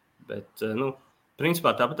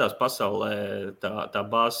principā tāpatās pasaulē tā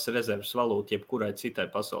bāzes rezerves valūta, jebkurai citai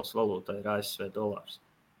pasaules valūtai ir ASV dolārs.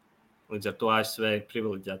 Līdz ar to ASV ir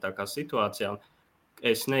privileģētākā situācijā.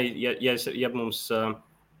 Ja mums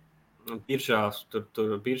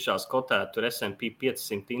biržās kotēt, tur S&P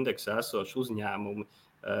 500 indeksā esoši uzņēmumi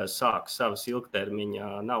sāk savas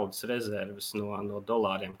ilgtermiņa naudas rezerves no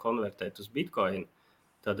dolāriem konvertēt uz bitcoin,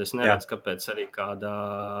 tad es neredzu, kāpēc arī kādā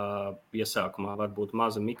iesākumā varbūt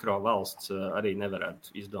maza mikrovalsts arī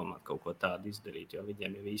nevarētu izdomāt kaut ko tādu izdarīt, jo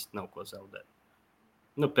viņiem jau īsti nav ko zaudēt.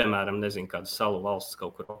 Piemēram, nezinu, kāda salu valsts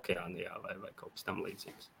kaut kur okeānijā vai kaut kas tam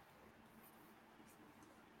līdzīgs.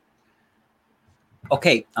 Ok,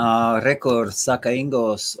 rekords saka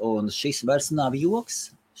Ingos, un šis vairs nav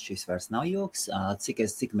joks.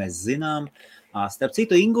 Cik mēs zinām. Starp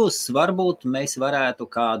citu, Ingos, varbūt mēs varētu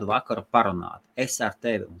kādu vakaru parunāt. Es ar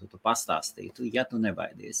tevi, un tu pastāstītu, ja tu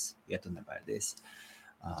nebaidies.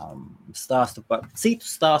 Stāstu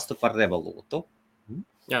par revolūtu.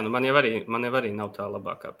 Jā, man jau arī nav tā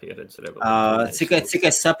labākā pieredze revolūcijā. Cik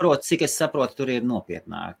es saprotu, tur ir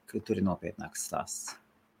nopietnāks stāsts.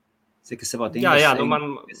 Cik es saprotu,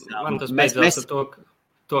 man tas beidzās ar to,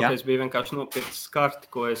 ka es biju vienkārši nopircis karti,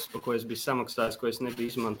 ko es biju samaksājis, ko es nebiju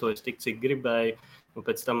izmantojis tik, cik gribēju, un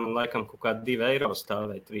pēc tam man laikam kaut kādi 2 eiro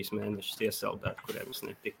stāvēja 3 mēnešus iesaldēt, kuriem es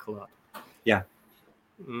netiku klāt. Jā.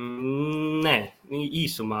 Nē,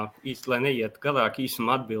 īsumā, lai neiet garāk,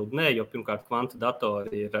 īsumā atbildi nē, jo pirmkārt kvantu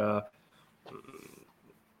datori ir,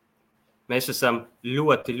 mēs esam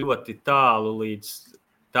ļoti, ļoti tālu līdz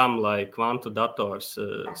tam, lai kvantu dators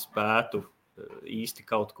spētu īsti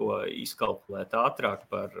kaut ko izkalkulēt ātrāk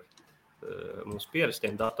par mūsu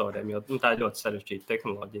pierastiem datoriem, jo tā ir ļoti sarežģīta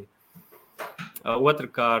tehnoloģija.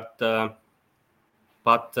 Otrakārt,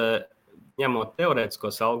 pat ņemot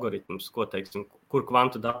teorētiskos algoritmus, kur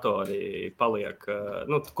kvantu datori paliek,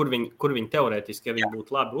 kur viņi teorētiski, ja viņi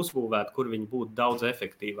būtu labi uzbūvēti, kur viņi būtu daudz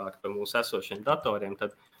efektīvāki par mūsu esošiem datoriem,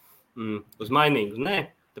 tad uz mainīgu nē.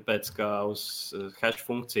 Tāpēc, ka uz hash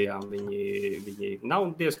funkcijām viņi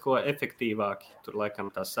nav diezko efektīvāki. Tur laikam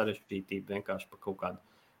tā sarežģītība vienkārši par kaut kādu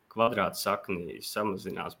kvadrātu sakni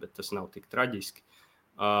samazinās, bet tas nav tik traģiski.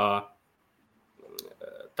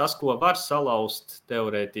 Tas, ko var salauzt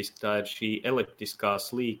teorētiski, tā ir šī eliptiskās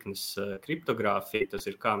līknes kriptogrāfija. Tas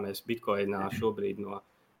ir, kā mēs bitcoinā šobrīd no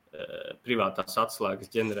privātās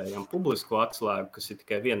atslēgas ģenerējam publisko atslēgu, kas ir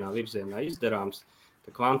tikai vienā virzienā izdarāms.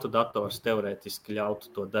 Kvantu dators teorētiski ļautu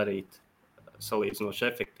to darīt salīdzinoši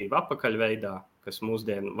efektīvi apakaļveidā, kas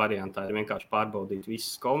mūsdienu variantā ir vienkārši pārbaudīt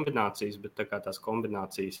visas kombinācijas, bet tā kā tās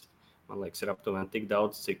kombinācijas, man liekas, ir aptuveni tik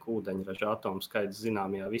daudz, cik ūdeņraža atomu skaits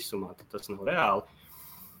zināmajā visumā, tad tas nav reāli.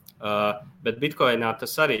 Bet bitcoinā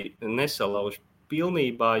tas arī nesalauž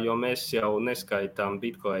pilnībā, jo mēs jau neskaitām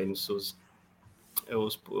bitcoinus uz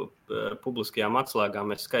publiskajām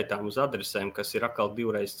atslēgām, mēs skaitām uz adresēm, kas ir atkal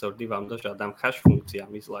 2 reizes caur 2 dažādām hash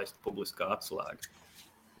funkcijām izlaista publiskā atslēga.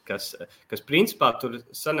 Kas principā tur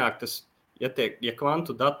sanāk, ja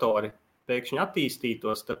kvantu datori pēkšņi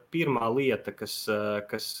attīstītos, tad pirmā lieta,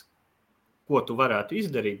 ko tu varētu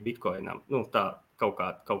izdarīt bitcoinam, tā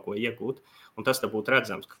kaut ko iegūt, un tas te būtu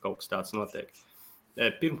redzams, ka kaut kas tāds notiek.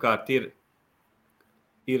 Pirmkārt ir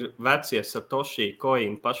vecie Satoshi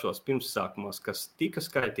coin pašos pirmsākumos, kas tika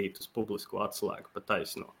skaitīti uz publisko atslēgu pa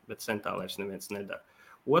taisno, bet sen tā vairs neviens nedara.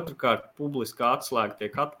 Otrkārt, publiskā atslēga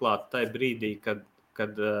tiek atklāta tajā brīdī, kad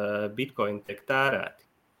bitcoin tiek tērēti.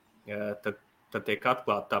 Tad tiek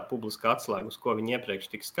atklāta tā publiskā atslēga, uz ko viņi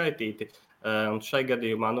iepriekš tika skaitīti. Un šai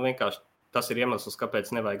gadījumā vienkārši tas ir iemesls,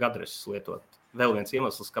 kāpēc nevajag adreses lietot. Vēl viens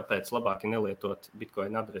iemesls, kāpēc labāk ir nelietot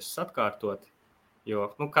bitcoin adreses atkārtot.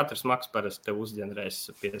 Jo katrs maks parasti tev uzģenerēs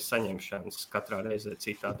pie saņemšanas katrā reizē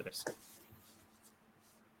cita adrese.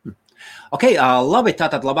 Ok, labi,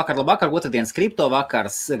 tātad labvakar, otrdienas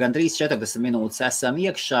kriptovakars, gandrīz 40 minūtes esam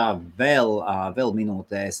iekšā, vēl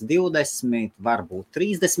minūtēs 20, varbūt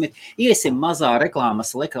 30. Iesim mazā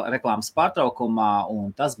reklāmas pārtraukumā, un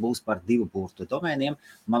tas būs par 2 burtu domēniem.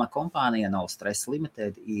 Mana kompānija nav Stress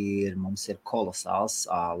Limited, mums ir kolosāls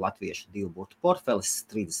latviešu 2 burtu portfelis,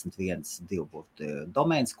 31 2 burtu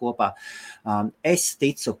domēns kopā. Es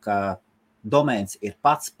ticu, ka domēns ir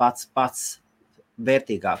pats pati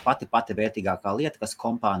vērtīgākā lieta, kas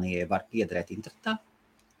kompānijai var piederēt internetā.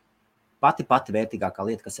 Pati vērtīgākā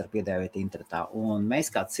lieta, kas var piederēt internetā. Un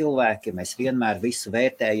mēs kā cilvēki, mēs vienmēr visu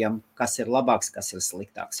vērtējam, kas ir labāks, kas ir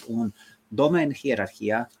sliktāks. Un domēnu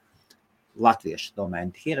hierarhijā latviešu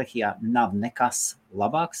domēnu hierarhijā nav nekas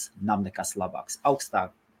labāks.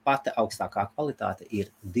 Pati augstākā kvalitāte ir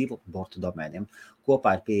 2 burtu domēniem.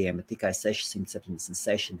 Kopā ir pieejami tikai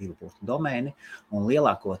 676 2 burtu domēni, un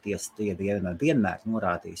lielākoties tie vienmēr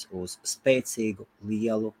norādīs uz spēcīgu,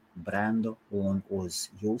 lielu brendu un uz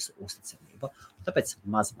jūsu uzticamību. Tāpēc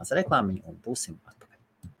maz reklāmiņu un būsim atpakaļ.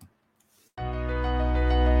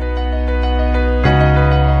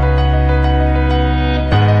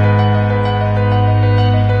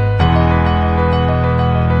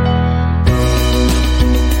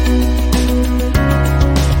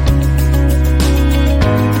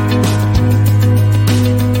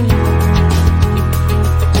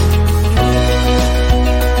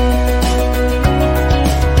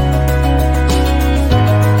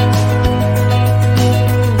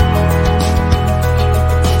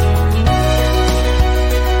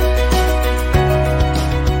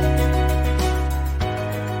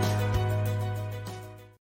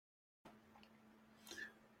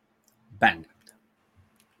 Bang.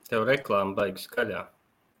 Tev reklāma baigi skaļā.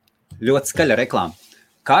 Ļoti skaļa reklāma.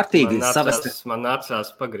 Kārtīgi Man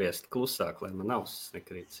nācās pagriezt klusāk, lai man ausis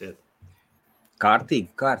nekrīt ciet.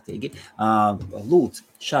 Kārtīgi. Lūdzu,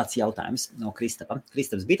 šāds jautājums no Kristapa.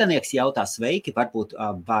 Kristaps Bitanieks jautā: sveiki, varbūt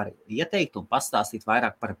var ieteikt un pastāstīt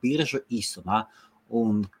vairāk par biržu īsumā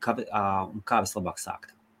un kā vislabāk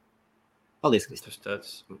sākt. Paldies, Kristaps. Tas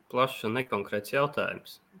tāds plašs un nekonkrēts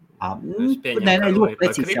jautājums. Es pieņemu, ka ir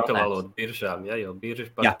par kriptovalodu biržām, jo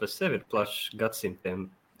birža pats par sevi ir plašs gadsimtiem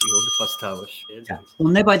ilgi pastāvošs jēdziens. Un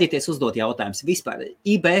nebaidieties uzdot jautājumus. Vispār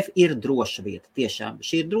IBF ir droša vieta, tiešām.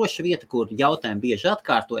 Šī ir droša vieta, kur jautājumi bieži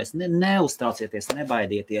atkārtojas. Neuztraucieties,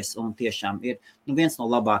 nebaidieties, un tiešām ir viens no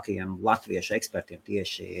labākajiem latviešu ekspertiem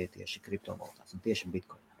tieši kriptovalūtās un tieši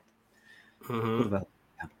bitcoinā. Kur vēl?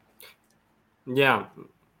 Jā,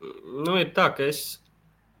 ir tā, ka es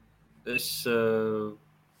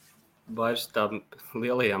vairs tām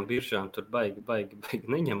lielajām biržām tur baigi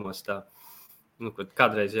neņemos tā.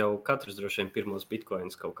 Kādreiz jau katrs droši vien pirmos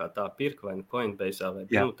bitcoins kaut kā tā pirka, vai Coinbase, vai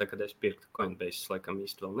tā, kad es pirktu Coinbase, laikam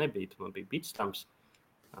īsti vēl nebija, man bija Bitstamps.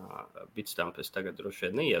 Bitstamp es tagad droši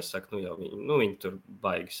vien neiesaku, viņi tur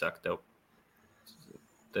baigi saka,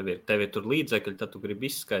 tev ir tur līdzekļi, tad tu gribi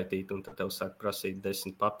izskaitīt, un tad tev sāk prasīt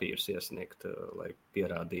 10 papīrus iesniegt, lai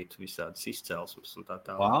pierādītu visādas izcelsmes un tā.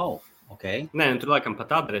 Wow, ok. Un tur laikam pat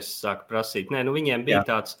adreses sāk prasīt. Viņiem bija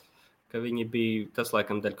tāds, ka viņi bija, tas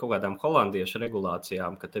laikam dēļ kaut kādām holandiešu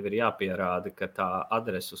regulācijām, ka tev ir jāpierāda, ka tā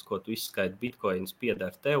adrese, uz ko tu izskaiti bitcoins,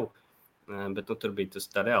 pieder tev, bet tur bija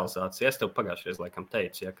tā realizācija. Es tev pagājušreiz laikam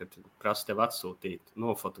teicu, ka prasa tev atsūtīt,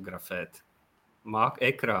 nofotografēt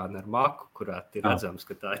ekrānu ar maku, kurā ir redzams,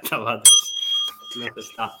 ka tā ir tava adrese. Tas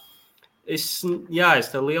tā. Es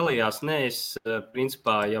tev lielajās,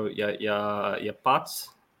 principā, ja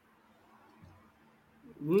pats,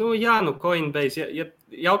 Coinbase,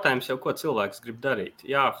 jautājums jau, ko cilvēks grib darīt.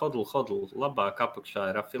 Jā, hodl, labāk apakšā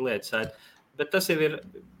ir affiliate site, bet tas jau ir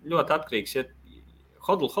ļoti atkarīgs. Ja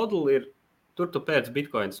hodl ir, tur tu pēc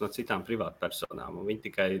bitcoins no citām privātpersonām, un viņi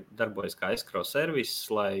tikai darbojas kā escrow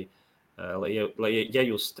service, lai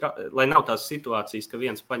nav tās situācijas, ka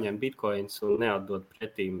viens paņem bitcoins un neatdod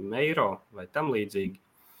pretīm eiro vai tam līdzīgi,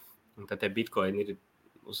 un tad tie bitcoini ir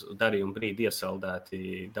uz darījuma brīdi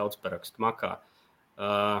iesaldēti daudzparakstu makā.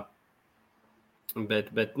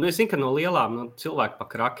 Bet es zinu, ka no lielām cilvēki pa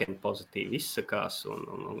krakenu pozitīvi izsakās, un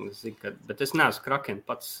es zinu, bet es neesmu krakenu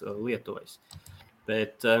pats lietojis.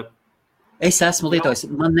 Bet, es esmu lietojis,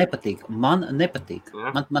 man nepatīk.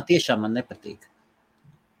 Man tiešām nepatīk.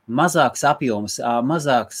 Mazāks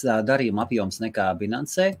darījuma apjoms nekā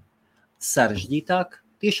Binance, sarežģītāk,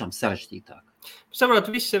 tiešām sarežģītāk.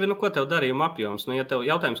 Saprotu, viss jau ir, ko tev darījuma apjoms. Ja tev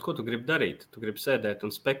jautājums, ko tu gribi darīt? Tu gribi sēdēt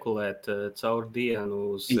un spekulēt caur dienu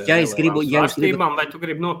uz svārstībām, vai tu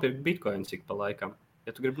gribi nopirkt bitcoin cik pa laikam?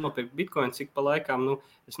 Ja tu gribi nopirkt bitcoin cik pa laikam,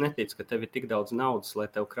 es neticu, ka tev ir tik daudz naudas, lai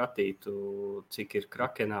tev kratītu, cik ir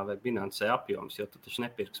Krakenā vai Binance apjoms, jo tu taču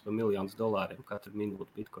nepirks pa $1,000,000 katru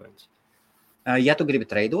minūtu bitcoins. Ja tu gribi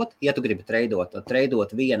treidot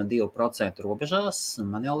 1-2% robežās,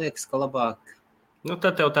 man jau liekas, ka labāk.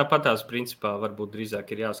 Tad tev tāpatās principā varbūt drīzāk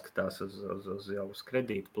ir jāskatās uz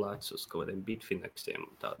kredītu plecu, uz kaut kādiem bitfineksiem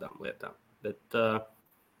un tādām lietām.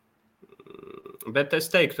 Bet es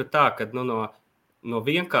teiktu tā, ka no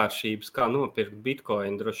vienkāršības, kā nopirkt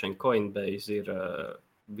bitcoin, droši vien Coinbase ir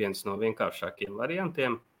viens no vienkāršākiem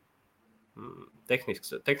variantiem.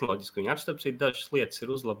 Tehnoloģiski viņi atstapsīt, dažas lietas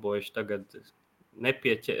ir uzlabojuši, tagad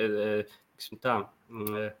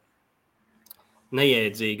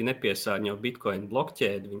nejēdzīgi nepiesārņo bitcoin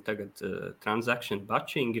blokķēdi, viņi tagad transaction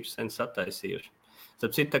batching ir sen sataisījuši.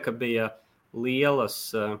 Tāpēc ir tā, ka bija lielas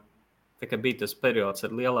Tā kā bija tas periods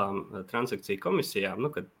ar lielām transakciju komisijām,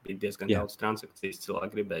 kad bija diezgan daudz transakcijas,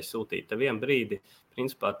 cilvēki gribēja sūtīt. Tad vien brīdi,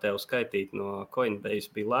 principā, tev skaitīt no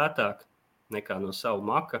Coinbase bija lētāk nekā no savu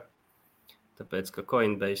maka, tāpēc, ka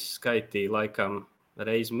Coinbase skaitīja laikam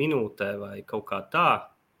reizi minūtē vai kaut kā tā,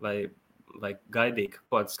 vai gaidīja kaut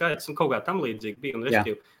kāds skaits, un kaut kā tam līdzīgi bija. Un,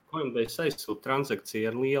 respektīvi, Coinbase aizsūta transakciju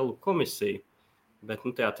ar lielu komisiju, bet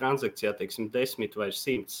tajā transakcijā, teiksim, 10 vai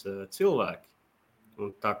 100 cilvēki. Un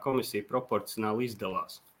tā komisija proporcionāli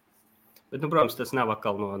izdalās. Bet, protams, tas nav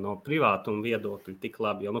atkal no privātuma viedokļa tik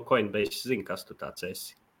labi, jo Coinbase zina, kas tu tāds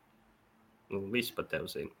esi. Visi par tevi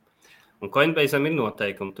zina. Un Coinbase'am ir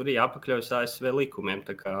noteikumi, tur ir jāpakļaujas ASV likumiem,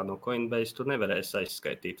 tā kā no Coinbase tu nevarēsi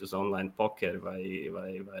aizskaitīt uz online pokeru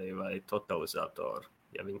vai totalizatoru.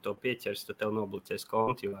 Ja viņi to pieķers, tad tev nobloķēs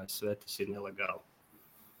kontu, jo ASV tas ir nelegāli.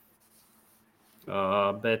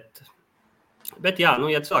 Bet jā,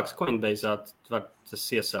 ja cilvēks Coinbase'ā, tas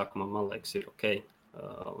iesākumā, man liekas, ir ok.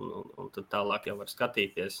 Un tad tālāk jau var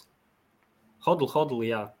skatīties. Hodl,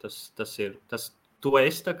 jā, tas ir. To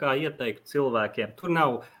es tā kā ieteiktu cilvēkiem. Tur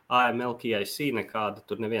nav AML KYC nekāda,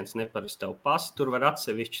 tur neviens neparasti tev pasu. Tur var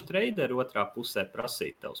atsevišķi traderi otrā pusē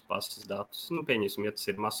prasīt tavs pasas datus. Pieņemsim, ja tas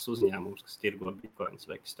ir mazs uzņēmums, kas tirgo bitcoins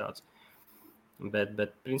vai kas tāds. Bet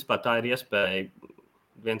principā tā ir iespēja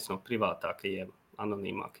viens no privātākajiem,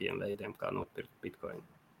 anonīmākajiem veidiem, kā nopirkt bitcoinu.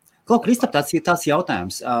 Kristap, tāds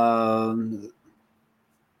jautājums.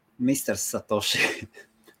 Mr. Satoshi.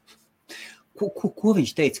 Ko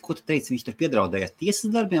viņš teica? Ko tu teici? Viņš tur piedraudēja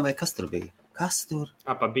tiesas darbiem vai kas tur bija? Kas tur?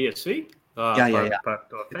 Pa BSV? Jā. Par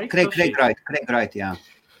to Craig Wright, jā.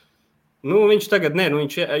 Viņš tagad,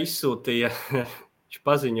 viņš izsūtīja, viņš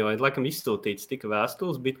paziņoja, laikam izsūtīts tika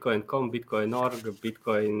vēstules Bitcoin.com, Bitcoin.org,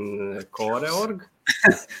 Bitcoin.core.org,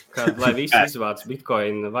 lai visi izvāc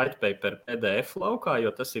Bitcoin white paper PDF laukā,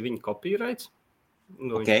 jo tas ir viņa copyrights.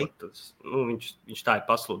 Viņš tā ir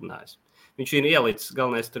pasludinājis. Viņš ir ielicis,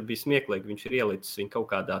 galvenais tur bija smieklīgi, viņš ir ielicis viņu kaut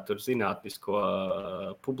kādā tur zinātnisko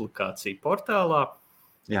publikāciju portālā,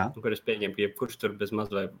 kur es pieņemu, ka jebkurš tur bez maz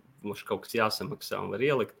vai mums kaut kas jāsamaksā un var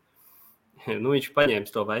ielikt. Viņš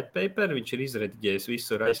paņēmis to white paper, viņš ir izrediģējis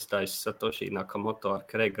visur aizstājis Satoshi Nakamoto ar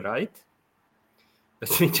Craig Wright.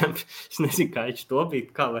 Bet viņam, es nezinu, kā viņš to bija,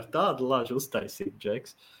 kā var tādu lāžu uztaisīt,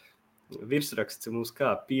 Džeks. Virsraksts mums kā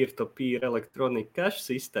peer-to-peer electronic cash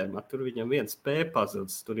sistēmā, tur viņam viens P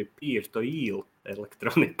pazudis, tur ir peer-to-eel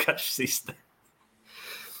electronic cash sistēma.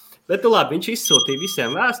 Bet labi, viņš izsūtīja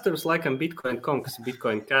visiem vēstules, laikam Bitcoin.com, kas ir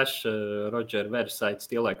Bitcoin Cash, Roger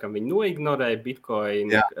Versites, tie laikam viņi noignorēja,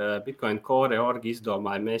 Bitcoin.core.org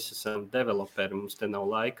izdomāja, mēs esam developeri, mums te nav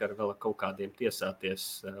laika ar vēl kaut kādiem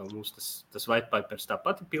tiesāties, mums tas white papers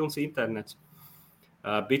tāpat ir pilns internets.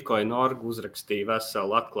 Bitcoin.org uzrakstīja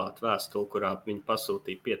veselu atklātu vēstuli, kurā viņi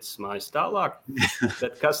pasūtīja 5 mājas tālāk.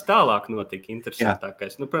 Bet kas tālāk notika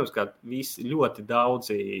interesantākais? Protams, kā visi ļoti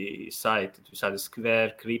daudzi saiti, visādi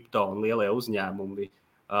Square, kripto un lielie uzņēmumi,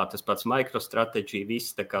 tas pats MicroStrategy,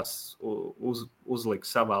 visi tā kā uzlika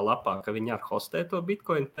savā lapā, ka viņi ar hostē to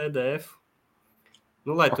Bitcoin PDF.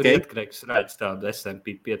 Lai tur ietkreiks redz tādu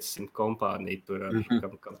S&P 500 kompāniju, tur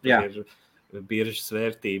kam ir biržas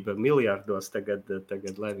vērtība miljardos, tagad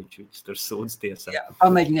lai viņš tur sūdz tiesā. Jā,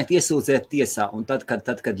 pamēģiniet iesūdzēt tiesā, un tad,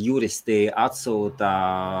 kad juristi atsūta,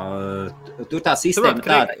 tur tā sistēma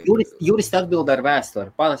tāda, juristi atbild ar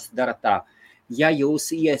vēsturi, parasti dara tā, ja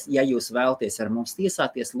jūs vēlaties ar mums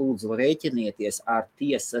tiesāties, lūdzu rēķinieties ar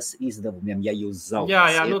tiesas izdevumiem, ja jūs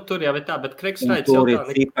zaudēsiet. Jā, tur jau ir tā, bet Craig Wright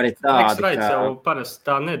jau parasti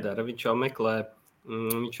tā nedara, viņš jau meklē.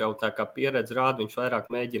 Viņš jau tā kā pieredze rāda, viņš vairāk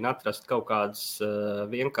mēģina atrast kaut kādus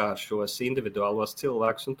vienkāršos individuālos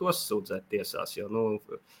cilvēkus un tos sūdzēt tiesās, jo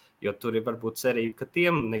tur ir varbūt cerība, ka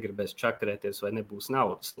tiem negribēs čakarēties vai nebūs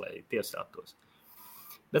naudas, lai tiesātos.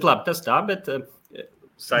 Bet labi, tas tā, bet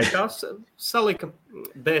saitās salika,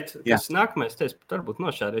 bet tas nākamais, es varbūt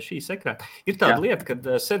nošārēju šīs ekrāna. Ir tāda lieta, kad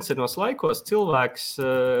sensenos laikos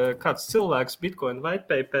kāds cilvēks Bitcoin white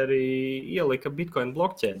paperi ielika Bitcoin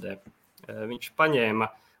blokķēdē. Viņš paņēma,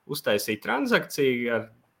 uztaisīja transakciju ar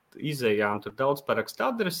izējām tur daudz parakstu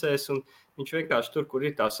adresēs, un viņš vienkārši tur, kur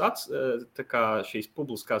ir tā kā šīs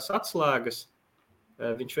publiskās atslēgas,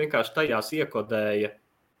 viņš vienkārši tajās iekodēja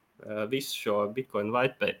visu šo Bitcoin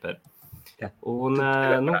white paper. Un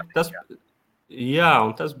tas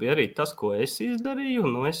bija arī tas, ko es izdarīju,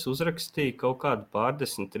 un es uzrakstīju kaut kādu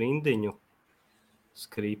pārdesmit rindiņu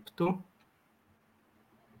skriptu.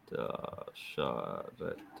 Tā,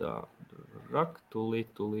 rak,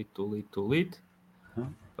 tulīt.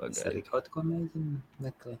 Es arī kaut ko mēģinu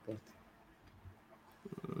meklēt.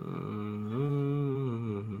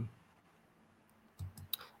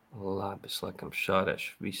 Labi, es laikam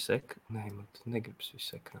šārēšu visu ekrānu. Nē, man negribas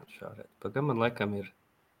visu ekrānu šārēt. Pagam, man laikam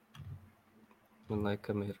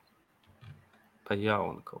ir pa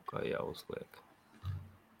jaunu kaut kā jāuzliek.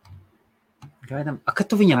 Gaidām. Kad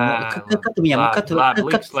tu viņam... Labi,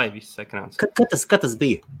 liks, lai viss ekrāns. Kad tas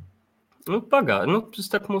bija? Nu, pagāju. Nu,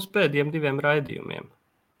 starp mūsu pēdējiem 2 raidījumiem.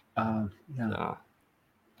 Jā. Tā.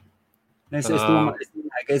 Es domāju,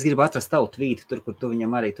 ka es gribu atrast tavu tvītu, tur, kur tu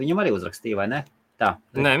viņam arī uzrakstīji, vai ne? Tā.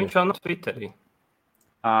 Nē, viņš jau nav Twitterī.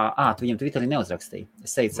 Tu viņam Twitterī neuzrakstīji.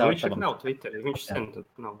 Es seju caur viņš nav Twitterī, viņš sen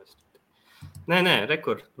nav bez Twitterī. Nē,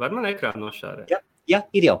 rekur, var man ekrānu nošārēt? Jā,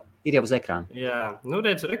 ir jau uz ekrāna. Jā, nu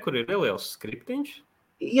redz, rekur ir neliels skriptiņš.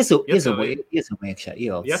 Iezum iekšā,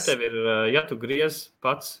 ievalds. Ja tu griez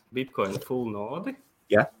pats Bitcoin full nodi,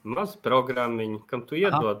 Jā. maz programmiņu, kam tu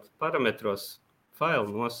iedod parametros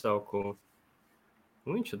failu nosaukumu,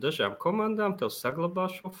 un viņš ar dažām komandām tev saglabā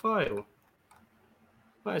šo failu.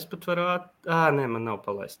 Vai es pat varu nē, man nav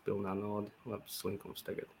palaist pilnā nodi. Labi, slinkums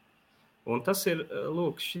tagad. Un tas ir,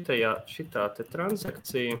 lūk, šitā te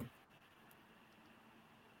transakcija.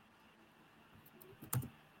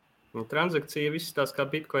 Un transakcija viss tās kā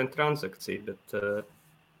Bitcoin transakcija, bet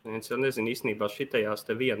viens jau nezinu, īstenībā šitajās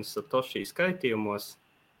te vienas Satoshi skaitījumos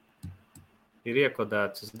ir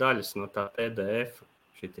iekodētas daļas no tā PDF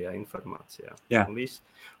šitajā informācijā. Jā.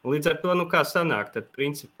 Un līdz ar to, nu kā sanāk, tad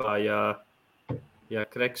principā, ja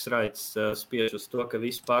Kreks Raits spiež uz to, ka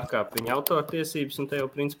visi pārkāp viņa autortiesības, un te jau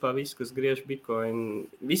principā visi, kas griež Bitcoin,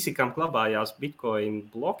 visi, kam glabājās Bitcoin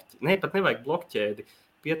pat nevajag blokķēdi,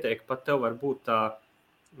 pietiek pat tev var būt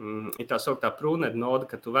ir tā sauktā prūned noda,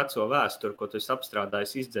 ka tu veco vēsturi, ko tu esi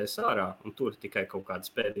apstrādājis, izdzēs ārā, un tur tikai kaut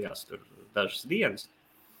kādas pēdējās tur dažas dienas.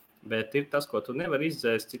 Bet ir tas, ko tu nevar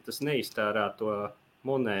izdzēst, cik tas neiztērā to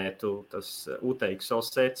monētu, tas UTXO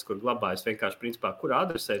sets, kur glabājas vienkārši principā, kur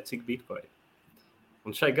adresē cik Bitcoin.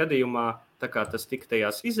 Un šai gadījumā, tā kā tas tika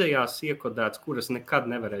tajās izejās iekodēts, kuras nekad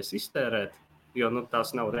nevarēs iztērēt, jo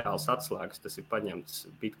tās nav reāls atslēgas, tas ir paņemts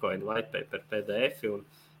Bitcoin white paper PDF, un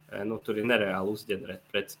tur ir nereāli uzģenerēt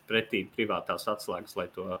pretī privātās atslēgas, lai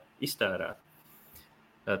to iztērētu.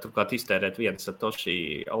 Turklāt iztērēt viens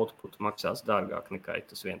Satoshi output maksās dārgāk nekā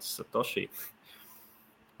tas viens Satoshi.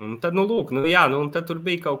 Un tad, lūk, un tad tur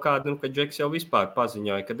bija kaut kāda, kad Džeks jau vispār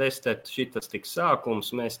paziņoja, ka šitas tiks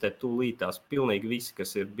sākums, mēs te tūlītās pilnīgi visi,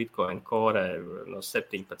 kas ir Bitcoin korē no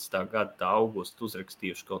 17. gada augusta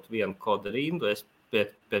uzrakstījuši kaut vienu koda rindu, es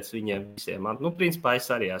pēc viņiem visiem, principā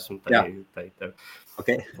es arī esmu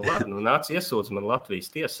Okay. Labi, nāc iesūdz man Latvijas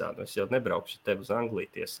tiesā, es jau nebraukšu tevi uz Angliju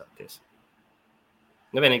tiesāties.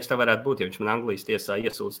 Vienīgs tā varētu būt, ja viņš man Anglijas tiesā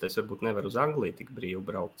iesūdz, es varbūt nevaru uz Angliju tik brīvi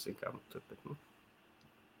braukt, cikām tur, bet,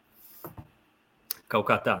 kaut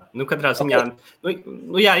kā tā. Katrā ziņā,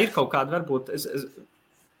 jā, ir kaut kāda, varbūt, es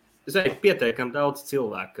zinu, pietiekami daudz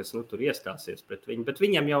cilvēku, kas, tur iestāsies pret viņu, bet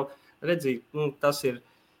viņam jau, redzīja, tas ir,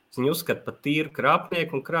 viņi uzskata par tīru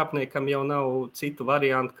krāpnieku, un krāpniekam jau nav citu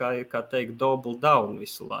variantu, kā teikt, double down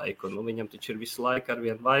visu laiku. Viņam taču ir visu laiku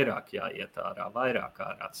arvien vairāk jāiet ārā, vairāk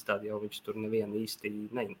ārā, tad jau viņš tur nevienu īsti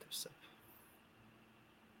neinteresē.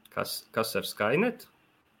 Kas ar Skynet?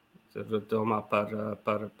 Tur domā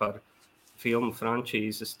par filmu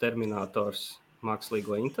frančīzes Terminators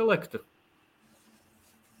mākslīgo intelektu.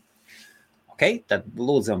 Ok, tad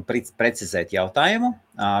lūdzam precizēt jautājumu.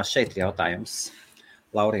 Šeit ir jautājums.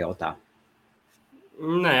 Laura jautā.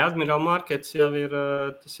 Nē, Admiral Markets jau ir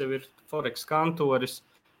Forex kantoris.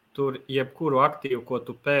 Tur jebkuru aktīvu, ko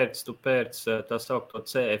tu pērc tā saukto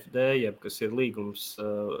CFD, kas ir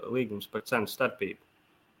līgums par cenu starpību.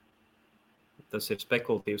 Tas ir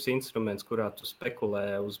spekulatīvs instruments, kurā tu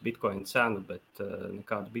spekulē uz Bitcoin cenu, bet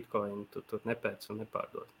nekādu Bitcoin tu tur nepērc un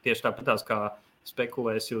nepārdod. Tieši tāpatās kā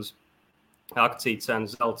spekulēsi uz akciju cenu,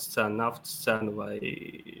 zelta cenu, naftas cenu vai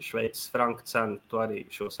Šveices franka cenu, tu arī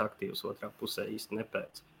šos aktīvus otrā pusē īsti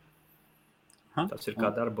nepēc. Tas ir kā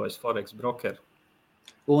darbojas Forex broker.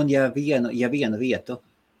 Un ja vienu vietu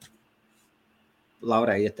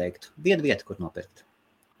Laurai ieteiktu, vienu vietu, kur nopirkt,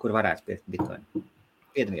 kur varētu pirkt Bitcoin.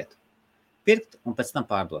 Vienu vietu. Pirkt un pēc tam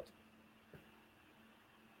pārdot.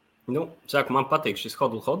 Sākumā man patīk šis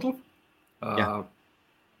hodl.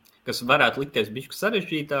 Kas varētu likties bišķi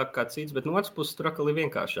sarežģītāk kā cits, bet no otras puses tur atkal ir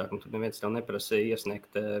vienkāršāk. Tur neviens tev neprasīja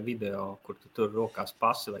iesniegt video, kur tu tur rokās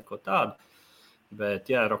pasi vai ko tādu. Bet,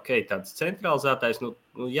 jā, ok, tāds centralizētais,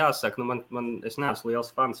 jāsaka, es neesmu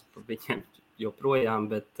liels fans par viņiem joprojām,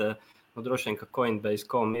 bet droši vien, ka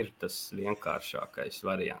Coinbase.com ir tas vienkāršākais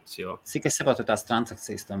variants. Cik es saprotu, tās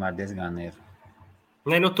transakcijas tomēr diezgan ir?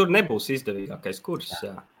 Nē, tur nebūs izdevīgākais kurs,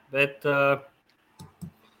 jā. Bet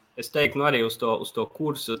es teiktu, arī uz to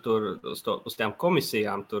kursu, uz tām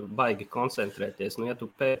komisijām tur baigi koncentrēties. Ja tu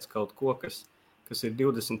pēc kaut ko, kas ir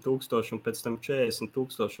 20,000 un pēc tam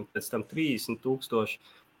 40,000 un pēc tam 30,000,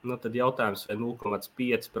 tad jautājums, vai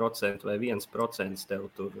 0,5% vai 1% tev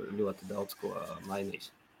tur ļoti daudz ko mainīs.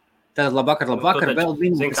 Tad labvakar, vēl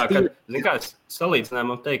Zin kā, es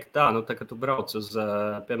salīdzinājumam teikt tā, tā, ka tu brauc uz,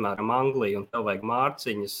 piemēram, Angliju un tev vajag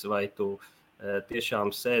mārciņas, vai tu tiešām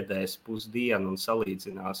sēdēs pusdienu un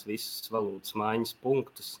salīdzinās visus valūtas maiņas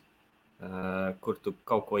punktus, kur tu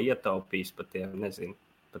kaut ko ietaupīs pa tiem, nezinu,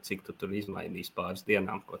 pa cik tu tur izmainīs pāris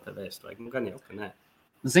dienām, ko tev ēst vajag. Gan jau, ka nē.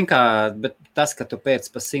 Zin kā, bet tas, ka tu pēc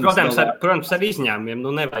pa 100 Protams, ar izņēmumiem,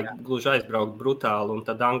 nevajag gluži aizbraukt brutāli un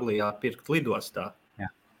tad Anglijā pirkt lidostā.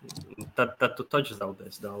 Jā. Tad tu taču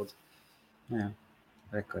zaudēs daudz. Jā,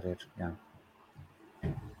 rekord ir, jā.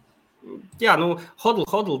 Jā,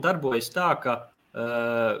 hodl darbojas tā, ka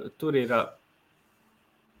tur ir...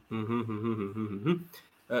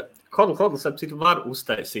 Hodls var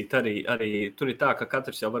uztaisīt arī tur ir tā, ka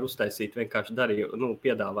katrs jau var uztaisīt vienkārši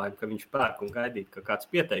piedāvājumu, ka viņš pērk un gaidīt, ka kāds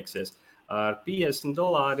pieteiksies. Ar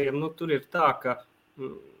 $50, tur ir tā, ka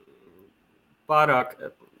pārāk,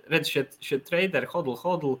 redz, šie traderi,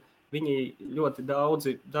 hodl, viņi ļoti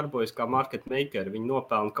daudzi darbojas kā market makeri, viņi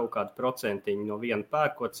nopelna kaut kādu procentiņu no viena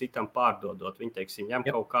pērkot, citam pārdodot. Viņi, teiksim, ņem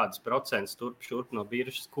kaut kādas procentus turp no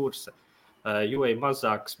biržas kursa. Jo ir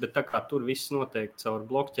mazāks, bet tā kā tur viss notiek caur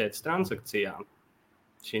blokķēdes transakcijām,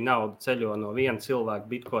 šī nauda ceļo no viena cilvēka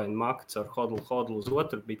bitcoin maku caur hodl uz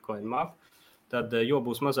otru bitcoin maku, tad jo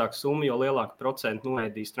būs mazāk summa, jo lielāku procentu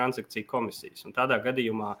noēdīs transakciju komisijas. Un tādā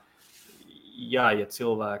gadījumā, ja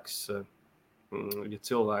cilvēks,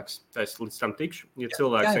 es līdz tam tikšu, ja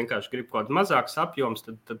cilvēks vienkārši grib kaut kādu mazāks apjoms,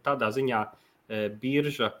 tad tādā ziņā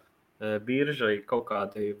birža ir kaut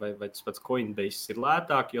kādi, vai tas pats Coinbase ir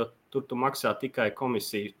lētāk, jo tur tu maksā tikai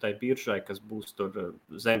komisiju tai biržai, kas būs tur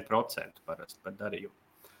zem procentu parasti par darījumu.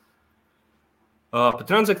 Par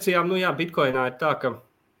transakcijām, Bitcoinā ir tā, ka,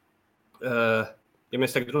 ja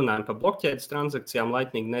mēs tagad runājam par blokķēdes transakcijām,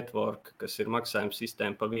 Lightning Network, kas ir maksājuma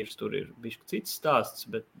sistēma pa virs, tur ir bišķi cits stāsts,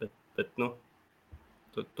 bet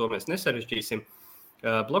to mēs nesarežģīsim.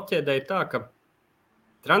 Blokķēdē ir tā, ka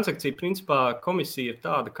transakcija, principā, komisija ir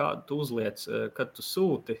tāda, kādu tu uzliec, kad tu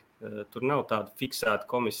sūti. Tur nav tāda fiksēta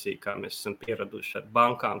komisija, kā mēs esam pieraduši ar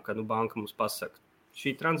bankām, kad banka mums pasaka,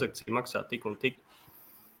 šī transakcija maksā tik un tik.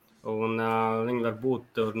 Un viņi var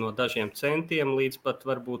būt tur no dažiem centiem līdz pat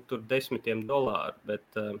varbūt tur $10, bet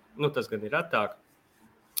tas gan ir retāk.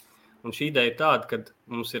 Un šī ideja ir tāda, ka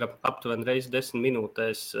mums ir aptuveni reiz 10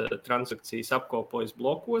 minūtēs transakcijas apkopojas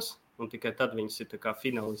blokos, un tikai tad viņas ir tā kā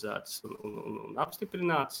finalizētas un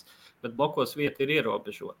apstiprinātas, bet blokos vieta ir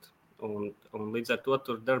ierobežota. Un līdz ar to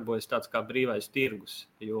tur darbojas tāds kā brīvais tirgus,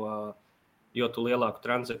 jo tu lielāku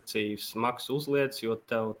transakcijas maksu uzliec, jo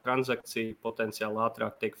tev transakcija potenciāli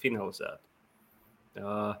ātrāk tiek finalizēta.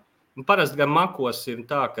 Parasti gan makos ir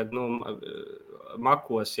tā, ka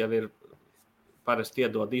makos jau ir parasti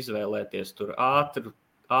iedod izvēlēties tur ātru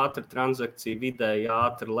transakciju, vidēji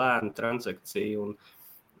ātru, lēnu transakciju un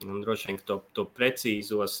droši vien to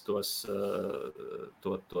precīzos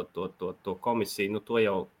to komisiju, to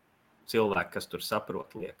jau cilvēki, kas tur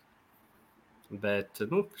saprot, liek. Bet,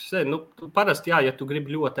 parasti, ja tu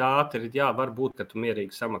gribi ļoti ātri, var būt, ka tu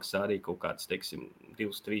mierīgi samaksā arī kaut kāds, teiksim,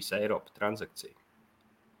 2-3 eiro par transakciju.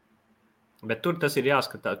 Bet tur tas ir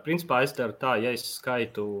jāskatās. Principā es daru tā, ja es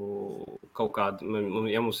skaitu kaut kādu,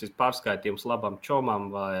 ja mums ir pārskaitījums labam čomam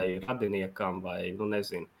vai radiniekam vai,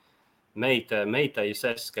 nezinu, meitai, ja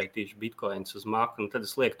es skaitīšu bitcoins uz maku, tad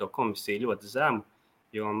es lieku to komisiju ļoti zemu,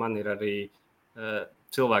 jo man ir arī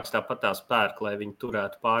cilvēks tāpatās pērk, lai viņi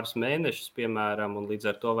turētu pāris mēnešus, piemēram, un līdz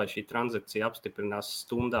ar to, vai šī transakcija apstiprinās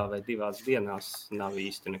stundā vai 2 dienās, nav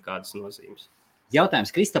īsti nekādas nozīmes.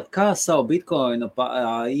 Jautājums, Kristap, kā savu bitcoinu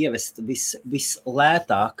ievest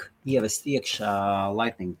vislētāk ievest iekšā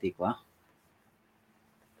Lightning tīklā?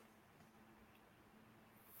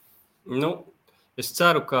 Es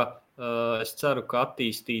ceru, ka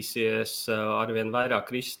attīstīsies arvien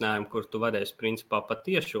vairāk risinājumu, kur tu varēsi principā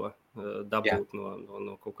patiešo dabūt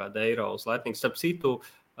no kaut kāda eiro uz Lightning. Starp citu,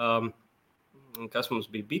 kas mums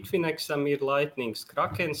bija Bitfinexam, ir Lightning,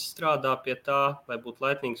 Krakens strādā pie tā, vai būtu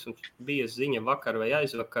Lightning, un bija ziņa vakar vai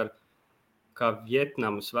aizvakar, ka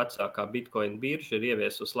Vietnamas vecākā Bitcoin birža ir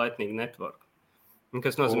ieviesusi Lightning Network.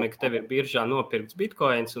 Kas nozīmē, ka tev ir biržā nopirkts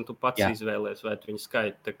Bitcoins, un tu pats izvēlies, vai tu viņu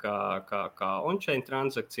skaiti kā on-chain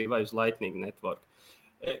transakciju vai uz Lightning Network.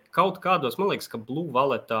 Kaut kādos, man liekas, ka Blue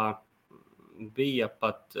Walletā bija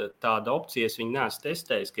pat tāda opcija, es viņu neesmu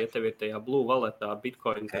testējis, ka ja tev ir tajā Blue Walletā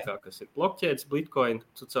Bitcoin, kas ir blokķēdes Bitcoin,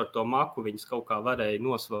 tu caur to maku viņas kaut kā varēja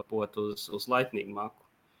nosvapot uz Lightning maku.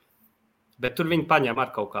 Bet tur viņi paņem ar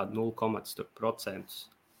kaut kādu 0,%.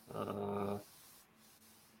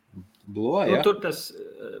 Blue, jā? Tur tas...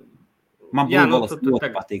 Man Blue Wallet ļoti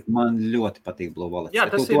patīk. Man ļoti patīk Blue Wallet. Jā,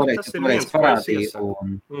 tas ir viens, ko es iesaku.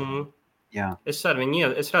 Jā. Es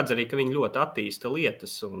redzu arī, ka viņi ļoti attīsta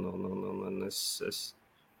lietas, un es...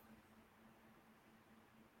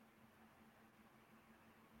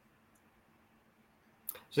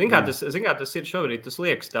 Zin kā tas ir šobrīd, tas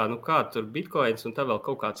liekas tā, kā tur Bitcoins un tā vēl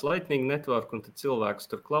kaut kāds Lightning network, un tad cilvēks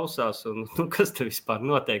tur klausās, un kas te vispār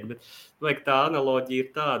notiek, bet vajag tā analoģija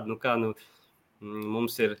ir tāda,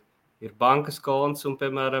 mums ir bankas konts un,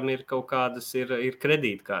 piemēram, ir kaut kādas ir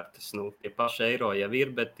kredītkartes. Tie paši eiro jau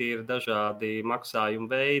ir, bet ir dažādi maksājumu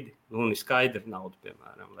veidi. Un ir skaidra nauda,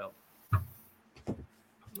 piemēram, vēl.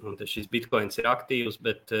 Un šis Bitcoins ir aktīvs,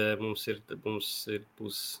 bet mums ir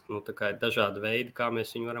tā kā dažādi veidi, kā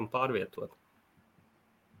mēs viņu varam pārvietot.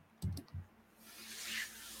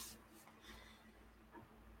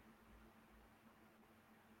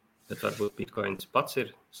 Bet varbūt Bitcoins pats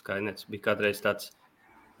ir skaidrs. Bija kādreiz tāds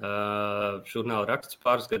žurnāla raksts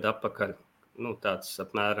pāris gadu atpakaļ, tāds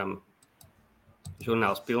apmēram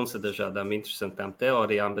žurnāls pilns ar dažādām interesantām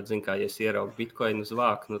teorijām, bet, ja es ieraugu Bitcoinu uz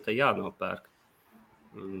vāku, te jānopērk.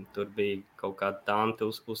 Tur bija kaut kāda tante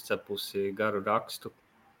uzcepusi garu rakstu,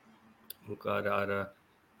 ar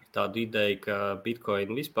tādu ideju, ka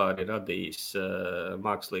Bitcoinu vispār ir radījis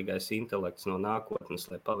mākslīgais intelekts no nākotnes,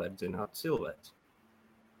 lai paverdzinātu cilvēks.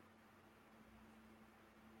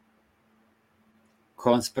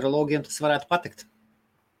 Konspirologiem tas varētu patikt.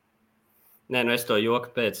 Nē, es to joku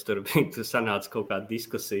pēc. Tur sanāca kaut kāda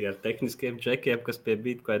diskusija ar tehniskiem džekiem, kas pie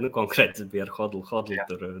Bitcoin, konkrēti bija ar hodl,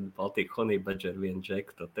 tur Baltika Honey Badger vienu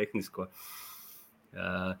džeku, to tehnisko.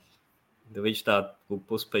 Viņš tā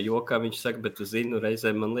pus pa jokā, viņš saka, bet tu zini,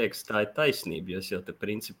 reizēm man liekas, tā ir taisnība, jo es jau te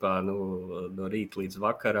principā no rīta līdz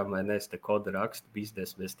vakaram, vai ne, es te kodu rakstu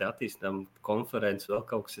biznes, mēs te attīstām konferenci, vēl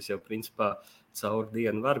kaut kas, es jau principā caur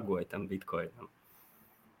dienu vargoju tam Bitcoinam.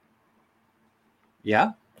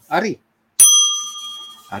 Jā, arī.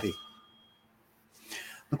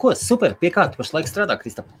 Ko, super, pie kā tu pašlaik strādā,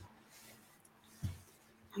 Kristap?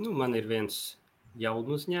 Man ir viens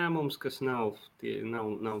jaunu uzņēmums, kas nav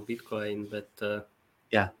Bitcoin, bet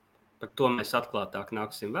par to mēs atklātāk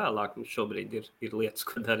nāksim vēlāk. Šobrīd ir lietas,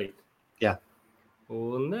 ko darīt. Jā.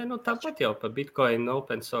 Un tāpat jau par Bitcoin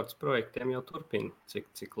open source projektiem jau turpina,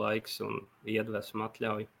 cik laiks un iedvesmu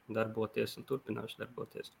atļauj darboties un turpināšu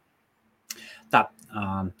darboties. Tā,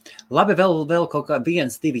 labi, vēl kaut kā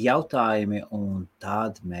 1-2 jautājumi, un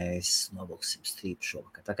tad mēs novilksim strīpu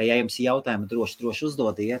šovakar. Tā kā, ja jums ir jautājumi, droši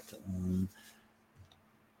uzdodiet, un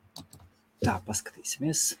tā,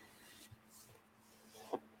 paskatīsimies.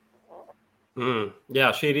 Jā,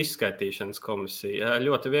 šī ir izskaitīšanas komisija.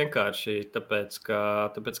 Ļoti vienkārši, tāpēc,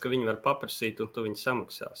 ka viņi var paprasīt, un tu viņi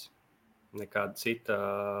samaksās. Nekāda cita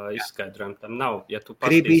izskaidrojuma tam nav. Ja tu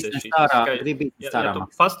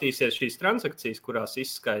pastīsies šīs transakcijas, kurās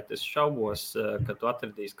izskaitas, šaubos, ka tu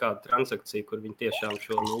atradīsi kādu transakciju, kur viņi tiešām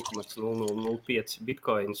šo 0,0005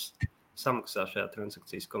 bitcoins samaksā šajā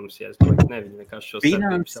transakcijas komisijā. Es domāju, ka ne, viņi vienkārši šo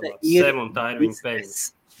starpību savāc sev, un tā ir viņa peļņa.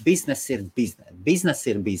 Biznes ir biznes. Biznes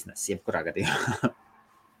ir biznes, jebkurā gadījumā.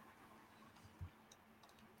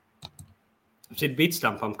 Šit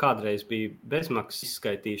bitstampam kādreiz bija bezmaksas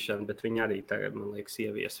izskaitīšana, bet viņi arī tagad, man liekas,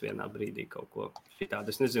 ievies vienā brīdī kaut ko šitādu.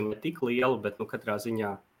 Es nezinu, ne tik lielu, bet katrā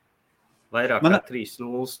ziņā vairāk kā 3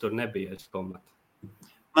 nulles tur nebija.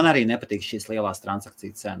 Man arī nepatīk šīs lielās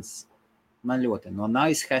transakciju cenas. Man ļoti no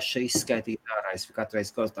nice hasha izskaitīt ārā, es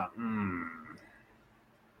katreiz kaut tā,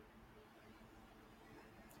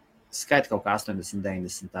 Skaita kaut kā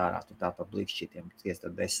 80-90 ārā, tu tā pa blikšķītiem,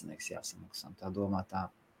 tad 10 jāsamaksā. Tā domā tā.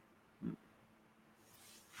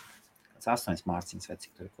 8 mārciņas vai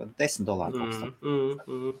cik tur ir, $10.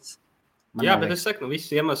 Jā, bet es saku,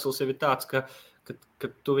 viss iemesls jau ir tāds, ka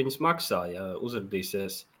tu viņus maksā, ja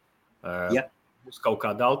uzradīsies uz kaut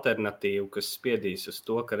kādu alternatīvu, kas spiedīs uz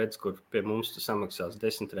to, ka redz, kur pie mums tu samaksās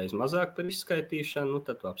 10 reizes mazāk par izskaitīšanu,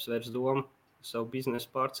 tad tu apsvērs domu savu biznesu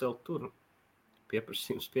pārcelt tur,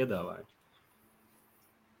 pieprasījums piedāvājumu.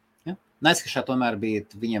 Ja. Neizskašā tomēr bija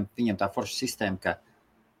viņam tā forša sistēma, ka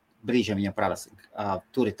brīžiem viņam prasa,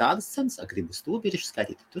 tur ir tādas cenas, gribu uz to biržu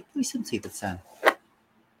skaitīt, tur pavisam cita cena.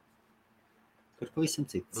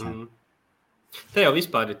 Te jau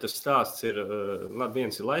vispār ir tas stāsts,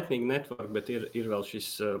 viens ir Lightning network, bet ir vēl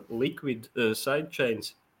šis liquid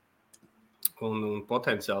sidechains un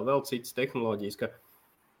potenciāli vēl citas tehnoloģijas, ka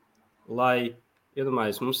lai,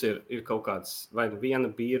 iedomājies, mums ir kaut kāds vai viena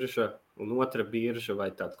birža un otra birža vai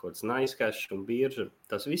tāda kaut kāds naizkašs un birža,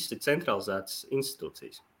 tas viss ir centralizētas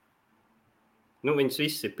institūcijas. Viņas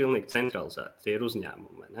viss ir pilnīgi centralizēti, tie ir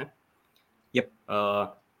uzņēmumi, vai ne? Yep.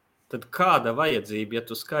 Tad kāda vajadzība, ja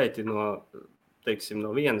tu skaiti no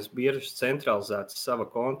vienas biržas centralizētas sava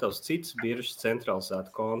konta uz citas biržas centralizētu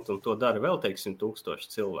kontu, un to dara vēl, 1000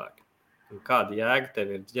 cilvēki. Un kāda jēga tev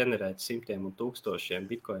ir ģenerēt simtiem un tūkstošiem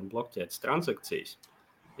bitcoin blokķētas transakcijas,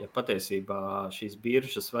 ja patiesībā šīs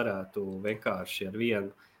biržas varētu vienkārši ar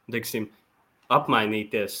vienu,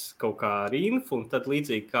 apmainīties kaut kā ar infu, un tad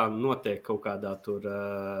līdzīgi kā notiek kaut kādā tur,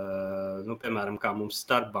 piemēram, kā mums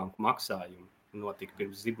starpbanku maksājumi notika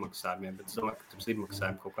pirms zibmaksājumiem, bet es domāju, ka pirms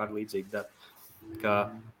zibmaksājumi kaut kā līdzīgi dara. Ka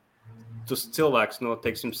tas cilvēks no,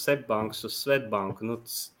 Sebbankas uz Svetbanku,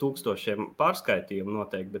 1000 pārskaitījumu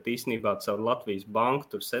notiek, bet īstenībā caur Latvijas banku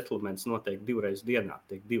tur settlements notiek 2 reizes dienā,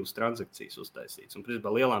 tiek 2 transakcijas uztaisīts. Un,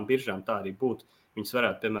 principā, lielām biržām tā arī būtu. Viņas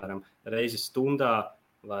varētu, piemēram, reizi stundā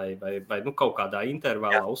vai kaut kādā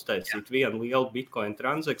intervālā uztaisīt vienu lielu bitcoin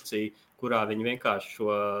transakciju, kurā viņi vienkārši šo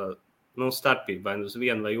starpību vai uz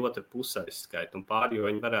vienu vai otru pusi aizskaita un pārējo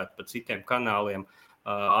viņi varētu pa citiem kanāliem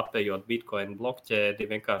apējot bitcoin blokķēdi,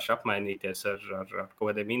 vienkārši apmainīties ar kaut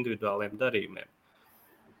kādiem individuāliem darījumiem.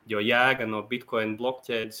 Jo jēga no bitcoin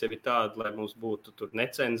blokķēdes jau ir tāda, lai mums būtu tur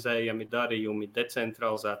necenzējami darījumi,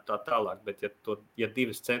 decentralizēti tā tālāk, bet ja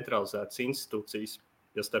 2 centralizētas institūcijas,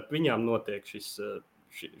 ja starp viņām notiek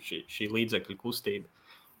šī līdzekļu kustība,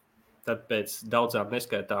 tad pēc daudzām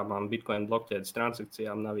neskaitāmām bitcoin blokķēdes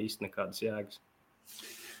transakcijām nav īsti nekādas jēgas.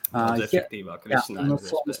 Daudz efektīvāk